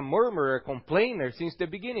has been a murmurer, a complainer since the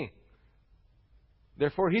beginning.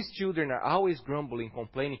 Therefore, his children are always grumbling,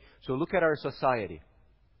 complaining. So look at our society.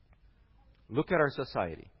 Look at our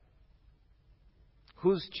society.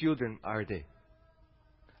 Whose children are they?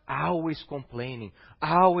 Always complaining,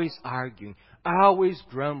 always arguing, always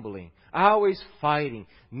grumbling, always fighting,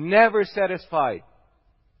 never satisfied.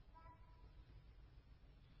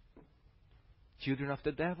 Children of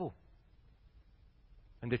the devil.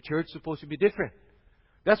 And the church is supposed to be different.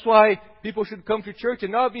 That's why people should come to church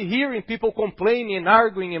and not be hearing people complaining and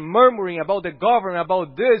arguing and murmuring about the government,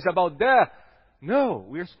 about this, about that. No,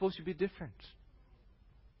 we are supposed to be different.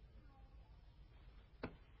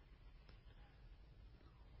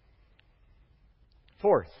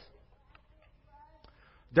 Fourth,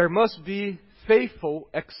 there must be faithful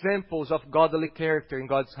examples of godly character in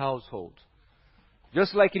God's household.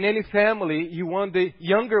 Just like in any family, you want the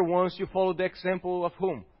younger ones to follow the example of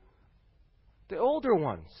whom? The older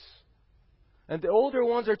ones. And the older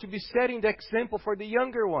ones are to be setting the example for the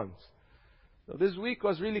younger ones. So this week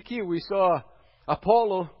was really key. We saw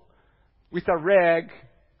Apollo with a rag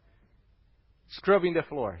scrubbing the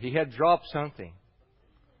floor. He had dropped something.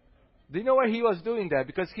 Do you know why he was doing that?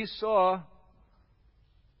 Because he saw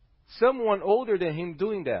someone older than him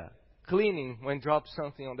doing that, cleaning when dropped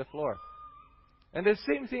something on the floor. And the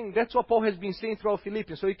same thing, that's what Paul has been saying throughout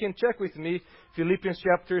Philippians. So you can check with me, Philippians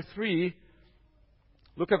chapter 3.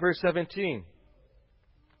 Look at verse 17.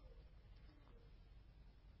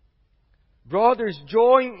 Brothers,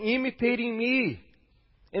 join imitating me,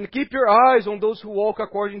 and keep your eyes on those who walk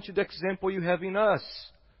according to the example you have in us.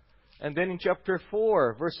 And then in chapter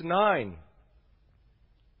 4, verse 9.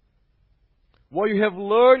 What you have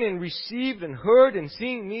learned and received and heard and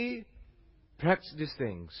seen me, practice these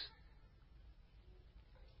things.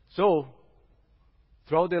 So,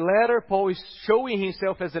 throughout the letter, Paul is showing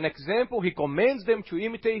himself as an example. He commands them to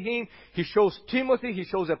imitate him. He shows Timothy, he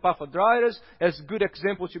shows Epaphroditus as good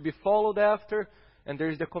examples to be followed after. And there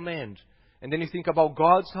is the command. And then you think about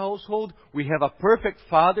God's household. We have a perfect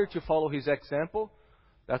father to follow his example.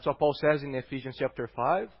 That's what Paul says in Ephesians chapter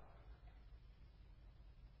 5.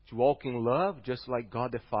 To walk in love, just like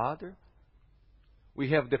God the Father.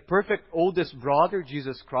 We have the perfect oldest brother,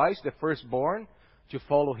 Jesus Christ, the firstborn, to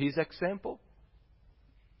follow his example.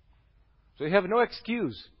 So you have no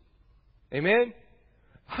excuse. Amen?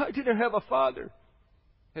 I didn't have a father.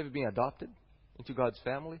 Have you been adopted into God's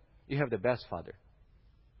family? You have the best father.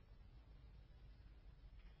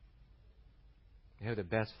 You have the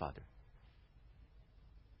best father.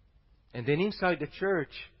 And then inside the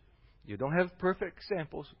church, you don't have perfect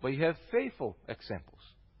examples, but you have faithful examples.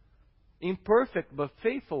 Imperfect but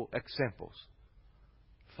faithful examples.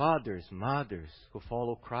 Fathers, mothers who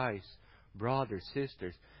follow Christ, brothers,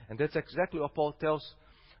 sisters. And that's exactly what Paul tells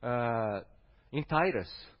in Titus.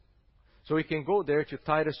 So we can go there to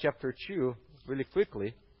Titus chapter 2 really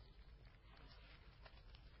quickly.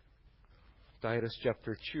 Titus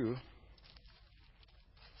chapter 2.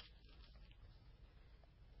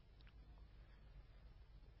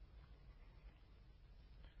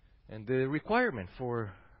 And the requirement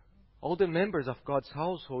for all the members of God's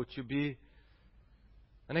household to be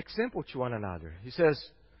an example to one another. He says,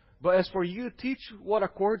 but as for you, teach what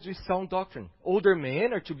accords with sound doctrine. Older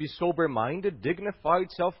men are to be sober-minded, dignified,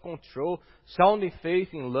 self-control, sound in faith,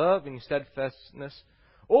 in love, in steadfastness.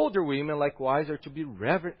 Older women, likewise, are to be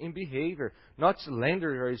reverent in behavior, not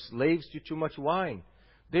slanderers or slaves to too much wine.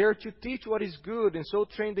 They are to teach what is good, and so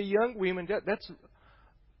train the young women. That's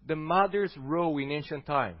the mother's role in ancient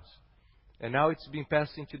times. And now it's being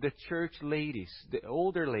passed into the church ladies, the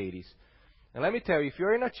older ladies. And let me tell you, if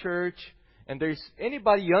you're in a church and there's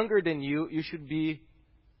anybody younger than you, you should be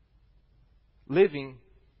living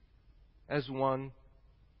as one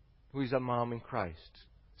who is a mom in Christ,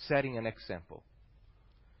 setting an example.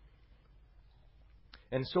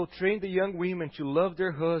 And so train the young women to love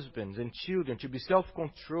their husbands and children, to be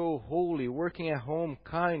self-controlled, holy, working at home,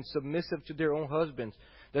 kind, submissive to their own husbands,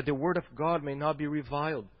 that the word of God may not be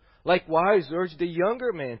reviled. Likewise, urge the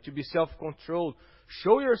younger men to be self-controlled.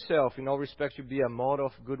 Show yourself in all respects to be a model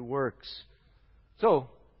of good works. So,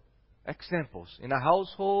 examples. In a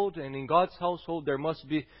household and in God's household, there must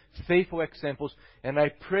be faithful examples. And I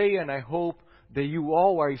pray and I hope that you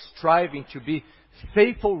all are striving to be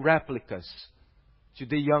faithful replicas to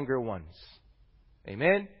the younger ones.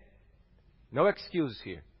 Amen? No excuse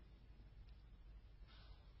here.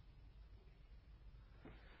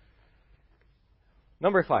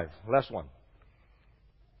 Number 5, last one.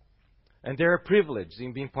 And they are privileged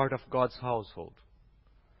in being part of God's household.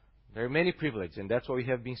 There are many privileges, and that's what we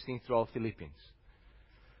have been seeing throughout Philippians.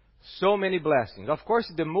 So many blessings. Of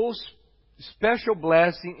course, the most special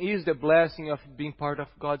blessing is the blessing of being part of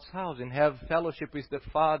God's house and have fellowship with the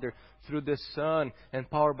Father through the Son and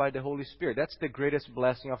powered by the Holy Spirit. That's the greatest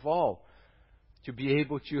blessing of all, to be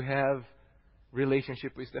able to have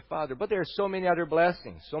relationship with the Father. But there are so many other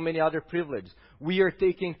blessings, so many other privileges. We are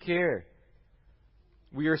taken care.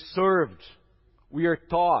 We are served. We are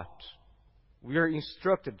taught. We are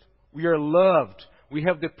instructed. We are loved. We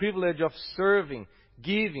have the privilege of serving,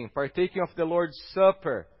 giving, partaking of the Lord's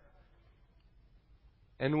Supper.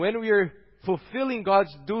 And when we are fulfilling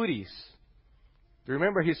God's duties, do you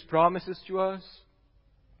remember His promises to us?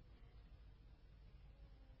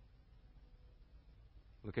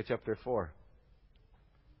 Look at chapter 4.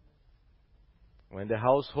 When the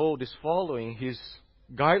household is following His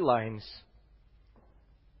guidelines,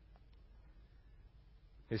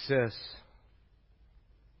 He says,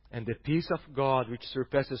 "And the peace of God, which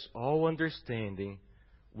surpasses all understanding,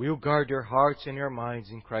 will guard your hearts and your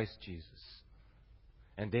minds in Christ Jesus."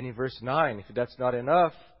 And then in verse 9, if that's not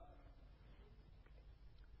enough,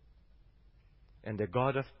 "And the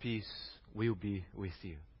God of peace will be with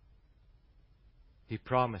you." He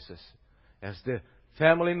promises, as the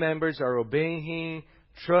family members are obeying Him,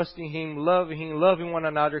 trusting Him, loving one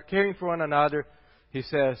another, caring for one another, He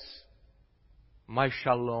says, "My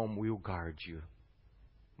shalom will guard you.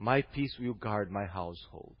 My peace will guard my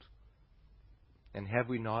household." And have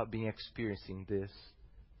we not been experiencing this?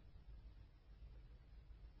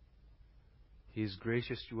 He is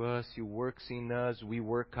gracious to us. He works in us. We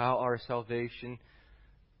work out our salvation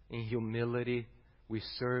in humility. We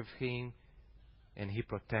serve Him. And He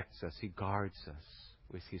protects us. He guards us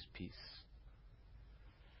with His peace.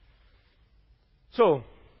 So,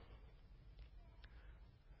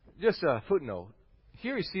 just a footnote.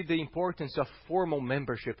 Here you see the importance of formal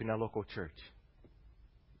membership in a local church.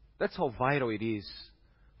 That's how vital it is.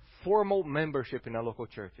 Formal membership in a local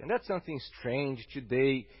church. And that's something strange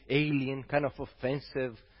today, alien, kind of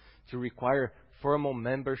offensive to require formal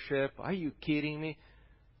membership. Are you kidding me?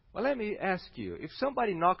 Well, let me ask you. If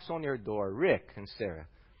somebody knocks on your door, Rick and Sarah,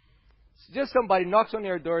 just somebody knocks on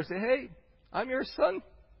your door and says, "Hey, I'm your son.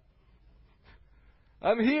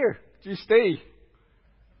 I'm here to stay."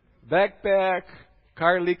 Backpack,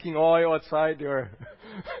 car leaking oil outside your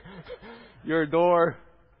your door.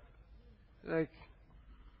 Like,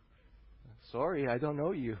 "Sorry, I don't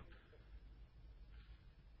know you."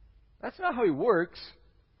 That's not how it works.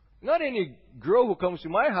 Not any girl who comes to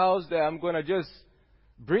my house that I'm going to just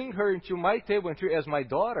bring her into my table and treat as my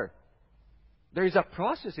daughter. There is a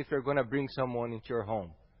process if you're going to bring someone into your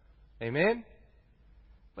home. Amen?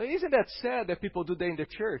 But isn't that sad that people do that in the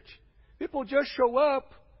church? People just show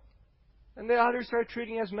up and the others are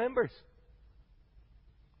treating as members.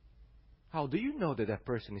 How do you know that that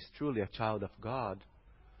person is truly a child of God,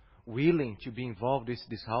 willing to be involved with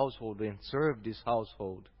this household and serve this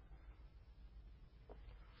household?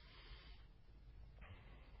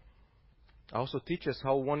 Also teach us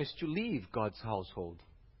how one is to leave God's household.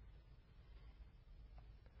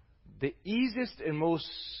 The easiest and most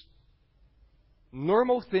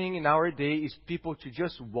normal thing in our day is people to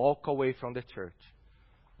just walk away from the church.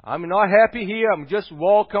 "I'm not happy here. I'm just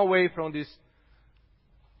walking away from this."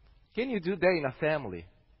 Can you do that in a family?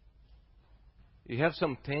 You have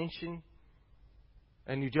some tension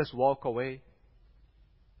and you just walk away?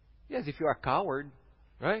 Yes, if you're a coward,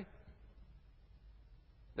 right?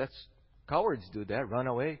 Cowards do that, run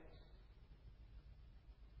away.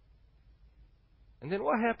 And then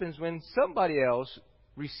what happens when somebody else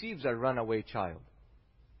receives a runaway child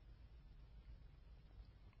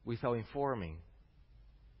without informing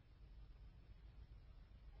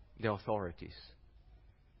the authorities?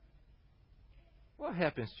 What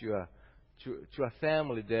happens to a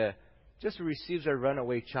family that just receives a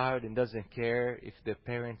runaway child and doesn't care if the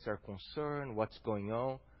parents are concerned, what's going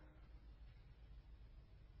on?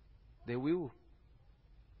 They will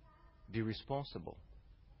be responsible.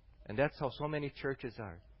 And that's how so many churches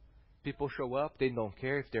are. People show up, they don't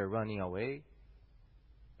care if they're running away.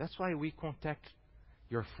 That's why we contact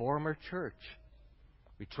your former church.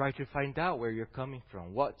 We try to find out where you're coming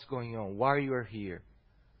from, what's going on, why you are here.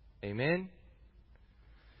 Amen?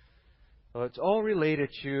 Well, it's all related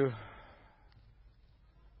to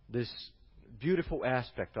this beautiful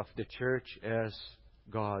aspect of the church as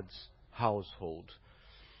God's household.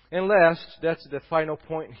 And last, that's the final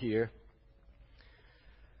point here.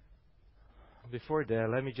 Before that,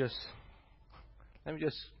 let me just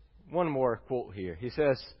one more quote here. He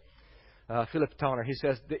says, Philip Towner. He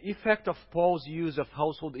says, the effect of Paul's use of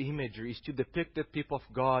household imagery is to depict the people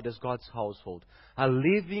of God as God's household, a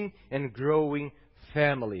living and growing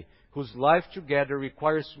family whose life together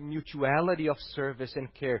requires mutuality of service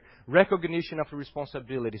and care, recognition of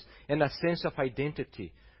responsibilities, and a sense of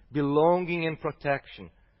identity, belonging and protection.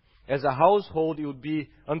 As a household, it would be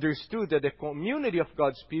understood that the community of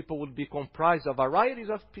God's people would be comprised of varieties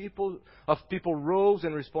of people roles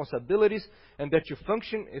and responsibilities, and that to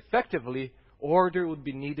function effectively, order would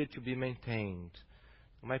be needed to be maintained.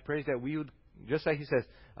 My prayer is that we would, just like he says,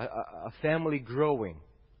 a family growing,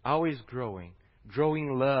 always growing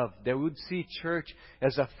love, that we would see church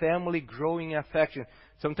as a family growing affection.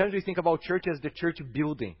 Sometimes we think about church as the church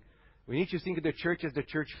building. We need to think of the church as the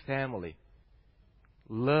church family,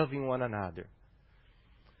 loving one another.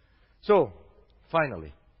 So,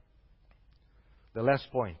 finally, the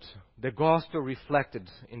last point, the gospel reflected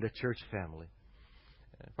in the church family.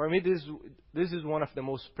 For me, this is one of the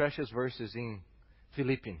most precious verses in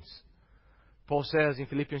Philippians. Paul says in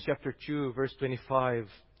Philippians chapter 2, verse 25,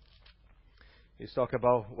 he's talking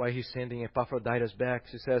about why he's sending Epaphroditus back.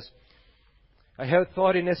 He says, I have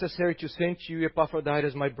thought it necessary to send to you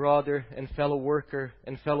Epaphroditus, my brother and fellow worker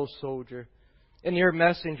and fellow soldier, and your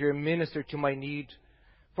messenger and minister to my need.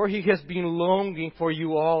 For he has been longing for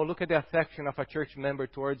you all. Look at the affection of a church member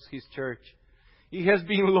towards his church. He has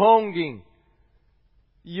been longing,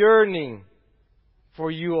 yearning for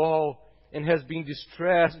you all, and has been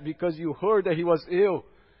distressed because you heard that he was ill.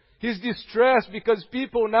 He's distressed because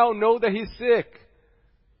people now know that he's sick.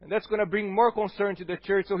 And that's going to bring more concern to the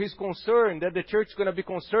church. So he's concerned that the church is going to be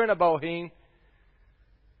concerned about him.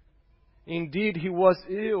 Indeed, he was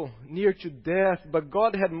ill, near to death, but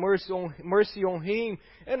God had mercy on him,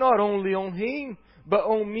 and not only on him, but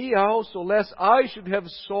on me also, lest I should have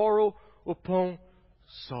sorrow upon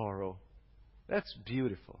sorrow. That's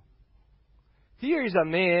beautiful. Here is a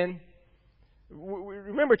man,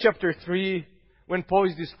 remember chapter 3, when Paul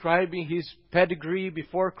is describing his pedigree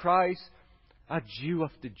before Christ? A Jew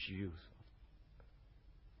of the Jews.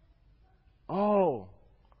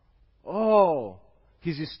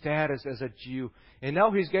 His status as a Jew. And now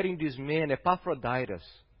he's getting this man, Epaphroditus.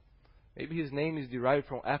 Maybe his name is derived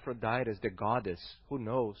from Aphrodite, the goddess. Who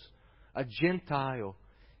knows? A Gentile.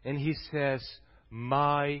 And he says,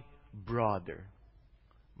 my brother.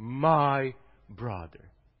 My brother.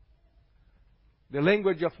 The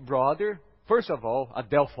language of brother, first of all,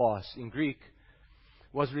 adelphos in Greek,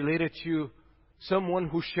 was related to someone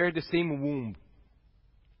who shared the same womb.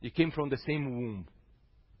 He came from the same womb.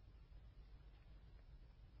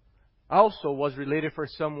 Also was related for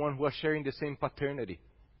someone who was sharing the same paternity,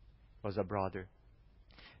 was a brother.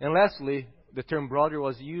 And lastly, the term brother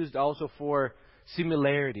was used also for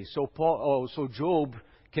similarity. So Job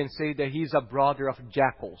can say that he's a brother of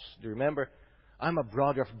jackals. Do you remember? I'm a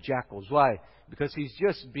brother of jackals. Why? Because he's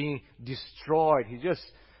just being destroyed. He's just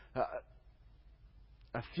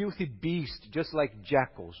a filthy beast, just like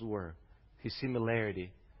jackals were. His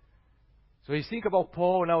similarity. So you think about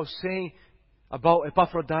Paul now saying about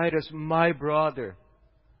Epaphroditus, my brother.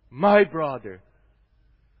 My brother.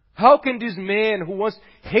 How can this man who was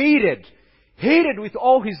hated with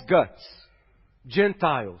all his guts,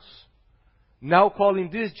 Gentiles, now calling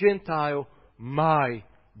this Gentile my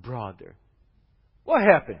brother? What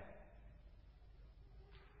happened?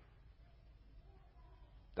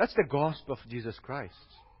 That's the gospel of Jesus Christ.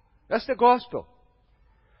 That's the gospel.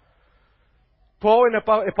 Paul and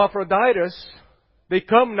Epaphroditus, they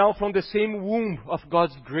come now from the same womb of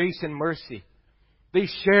God's grace and mercy. They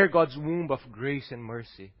share God's womb of grace and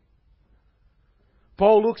mercy.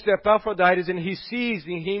 Paul looks at Epaphroditus and he sees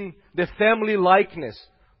in him the family likeness,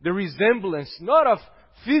 the resemblance, not of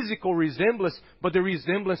physical resemblance, but the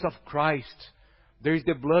resemblance of Christ. There is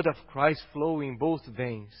the blood of Christ flowing in both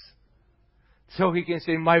veins. So he can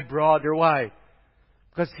say, my brother. Why?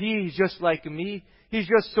 Because he is just like me. He's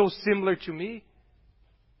just so similar to me.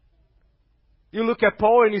 You look at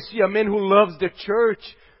Paul and you see a man who loves the church,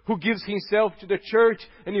 who gives himself to the church.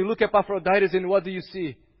 And you look at Epaphroditus and what do you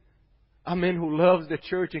see? A man who loves the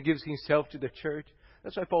church and gives himself to the church.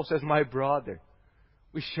 That's why Paul says, my brother.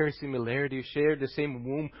 We share similarity. We share the same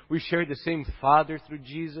womb. We share the same Father through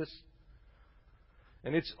Jesus.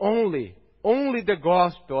 And it's only the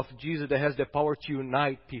gospel of Jesus that has the power to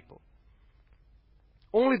unite people.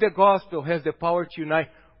 Only the gospel has the power to unite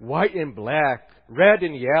white and black, red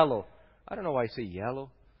and yellow. I don't know why I say yellow.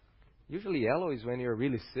 Usually yellow is when you're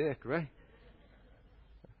really sick, right?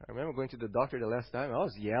 I remember going to the doctor the last time. I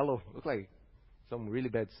was yellow. Looked like some really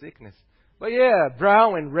bad sickness. But yeah,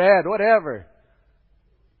 brown and red, whatever.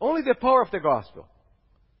 Only the power of the gospel.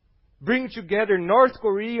 Bring together North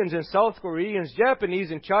Koreans and South Koreans, Japanese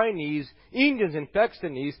and Chinese, Indians and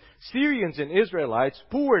Pakistanis, Syrians and Israelites,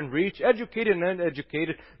 poor and rich, educated and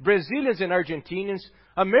uneducated, Brazilians and Argentinians,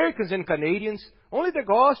 Americans and Canadians. Only the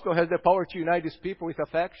gospel has the power to unite these people with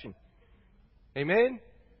affection. Amen?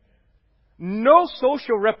 No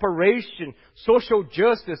social reparation, social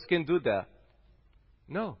justice can do that.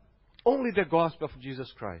 No. Only the gospel of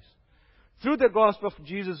Jesus Christ. Through the gospel of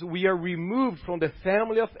Jesus, we are removed from the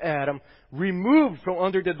family of Adam, removed from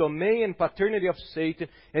under the domain and paternity of Satan,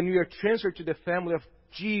 and we are transferred to the family of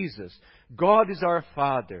Jesus. God is our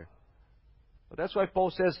Father. That's why Paul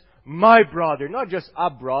says, my brother, not just a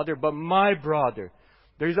brother, but my brother.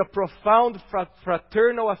 There is a profound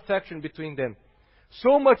fraternal affection between them.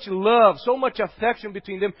 So much love, so much affection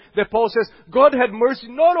between them that Paul says, God had mercy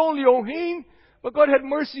not only on him, but God had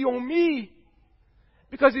mercy on me.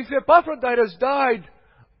 Because if Epaphroditus died,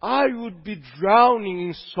 I would be drowning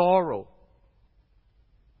in sorrow.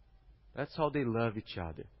 That's how they love each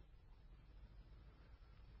other.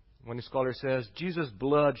 One scholar says, Jesus'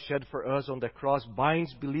 blood shed for us on the cross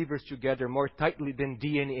binds believers together more tightly than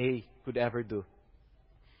DNA could ever do.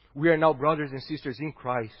 We are now brothers and sisters in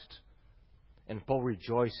Christ. And Paul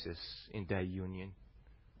rejoices in that union.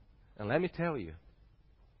 And let me tell you,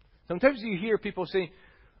 sometimes you hear people saying,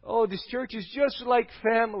 oh, this church is just like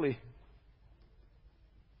family.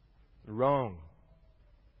 Wrong.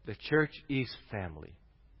 The church is family.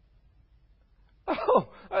 Oh,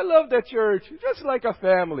 I love that church. Just like a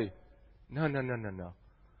family. No.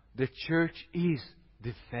 The church is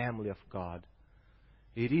the family of God.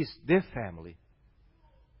 It is the family.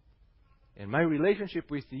 And my relationship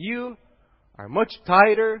with you are much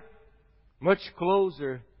tighter, much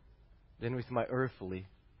closer than with my earthly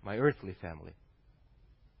family.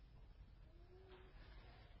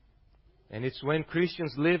 And it's when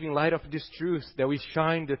Christians live in light of this truth that we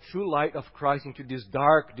shine the true light of Christ into this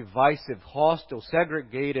dark, divisive, hostile,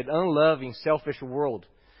 segregated, unloving, selfish world.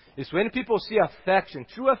 It's when people see affection,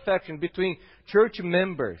 true affection between church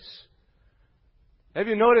members. Have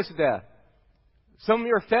you noticed that? Some of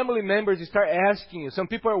your family members start asking you, some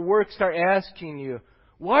people at work start asking you,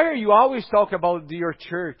 why are you always talking about your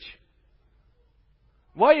church?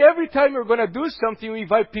 Why every time you're going to do something, you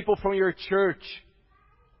invite people from your church?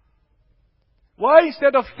 Why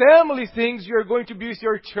instead of family things, you're going to be with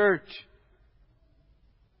your church?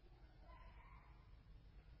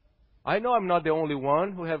 I know I'm not the only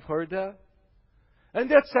one who have heard that. And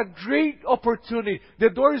that's a great opportunity. The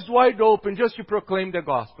door is wide open just to proclaim the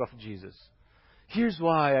gospel of Jesus. Here's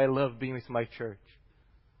why I love being with my church.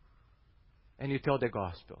 And you tell the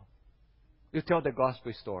gospel. You tell the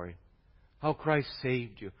gospel story. How Christ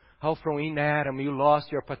saved you. How from in Adam you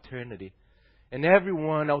lost your paternity. And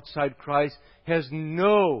everyone outside Christ has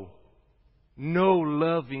no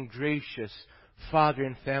loving, gracious father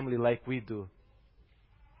and family like we do.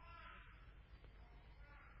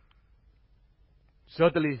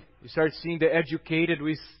 Suddenly, you start seeing the educated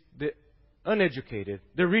with the uneducated,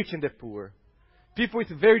 the rich and the poor. People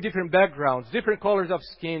with very different backgrounds, different colors of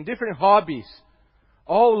skin, different hobbies.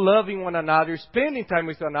 All loving one another, spending time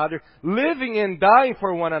with one another, living and dying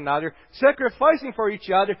for one another, sacrificing for each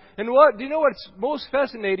other. And do you know what's most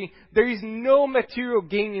fascinating? There is no material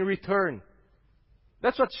gain in return.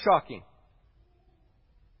 That's what's shocking.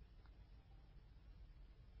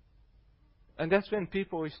 And that's when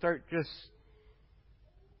people start just,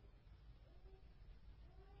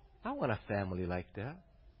 I want a family like that.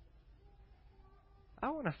 I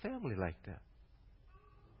want a family like that.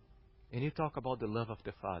 And you talk about the love of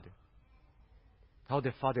the Father. How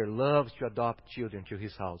the Father loves to adopt children to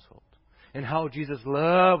His household. And how Jesus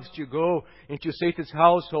loves to go into Satan's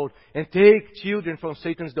household and take children from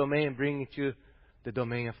Satan's domain and bring it to the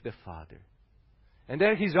domain of the Father. And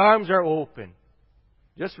then His arms are open.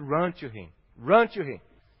 Just run to Him. Run to Him.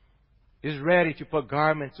 He's ready to put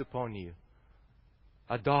garments upon you.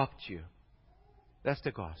 Adopt you. That's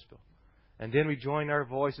the gospel. And then we join our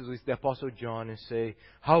voices with the Apostle John and say,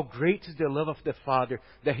 how great is the love of the Father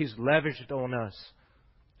that He's lavished on us.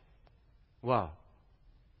 Wow.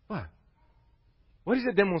 What is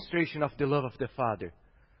the demonstration of the love of the Father?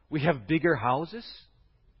 We have bigger houses?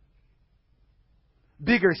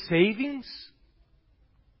 Bigger savings?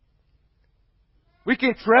 We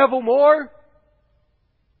can travel more?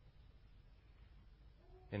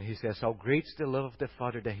 And He says, how great is the love of the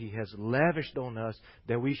Father that He has lavished on us,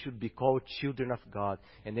 that we should be called children of God.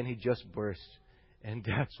 And then He just bursts. And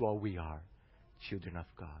that's what we are, children of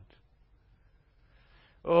God.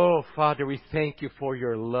 Oh, Father, we thank You for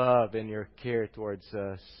Your love and Your care towards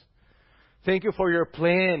us. Thank You for Your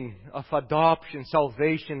plan of adoption,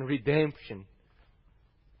 salvation, redemption.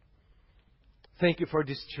 Thank you for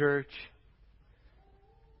this church.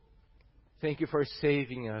 Thank you for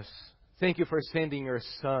saving us. Thank you for sending your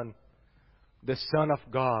Son, the Son of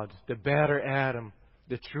God, the better Adam,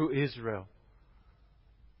 the true Israel.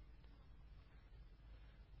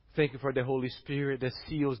 Thank you for the Holy Spirit that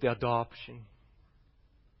seals the adoption,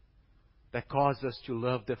 that causes us to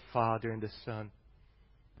love the Father and the Son.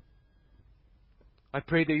 I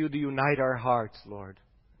pray that you do unite our hearts, Lord.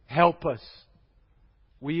 Help us.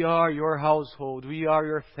 We are your household. We are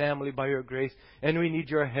your family by your grace, and we need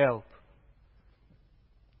your help.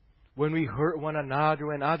 When we hurt one another,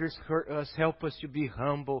 when others hurt us, help us to be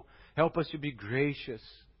humble. Help us to be gracious.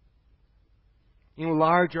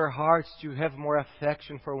 Enlarge our hearts to have more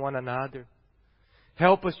affection for one another.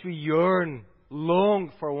 Help us to yearn,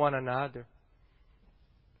 long for one another.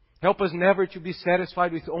 Help us never to be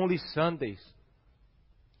satisfied with only Sundays.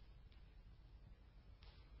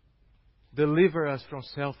 Deliver us from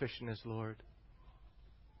selfishness, Lord.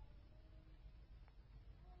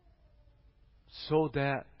 So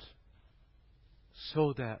that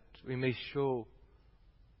we may show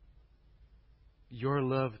your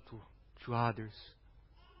love to others.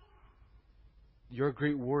 Your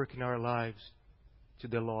great work in our lives to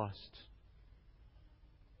the lost.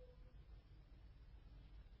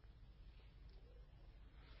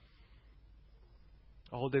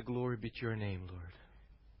 All the glory be to your name, Lord.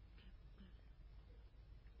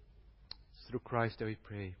 It's through Christ that we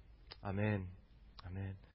pray. Amen. Amen.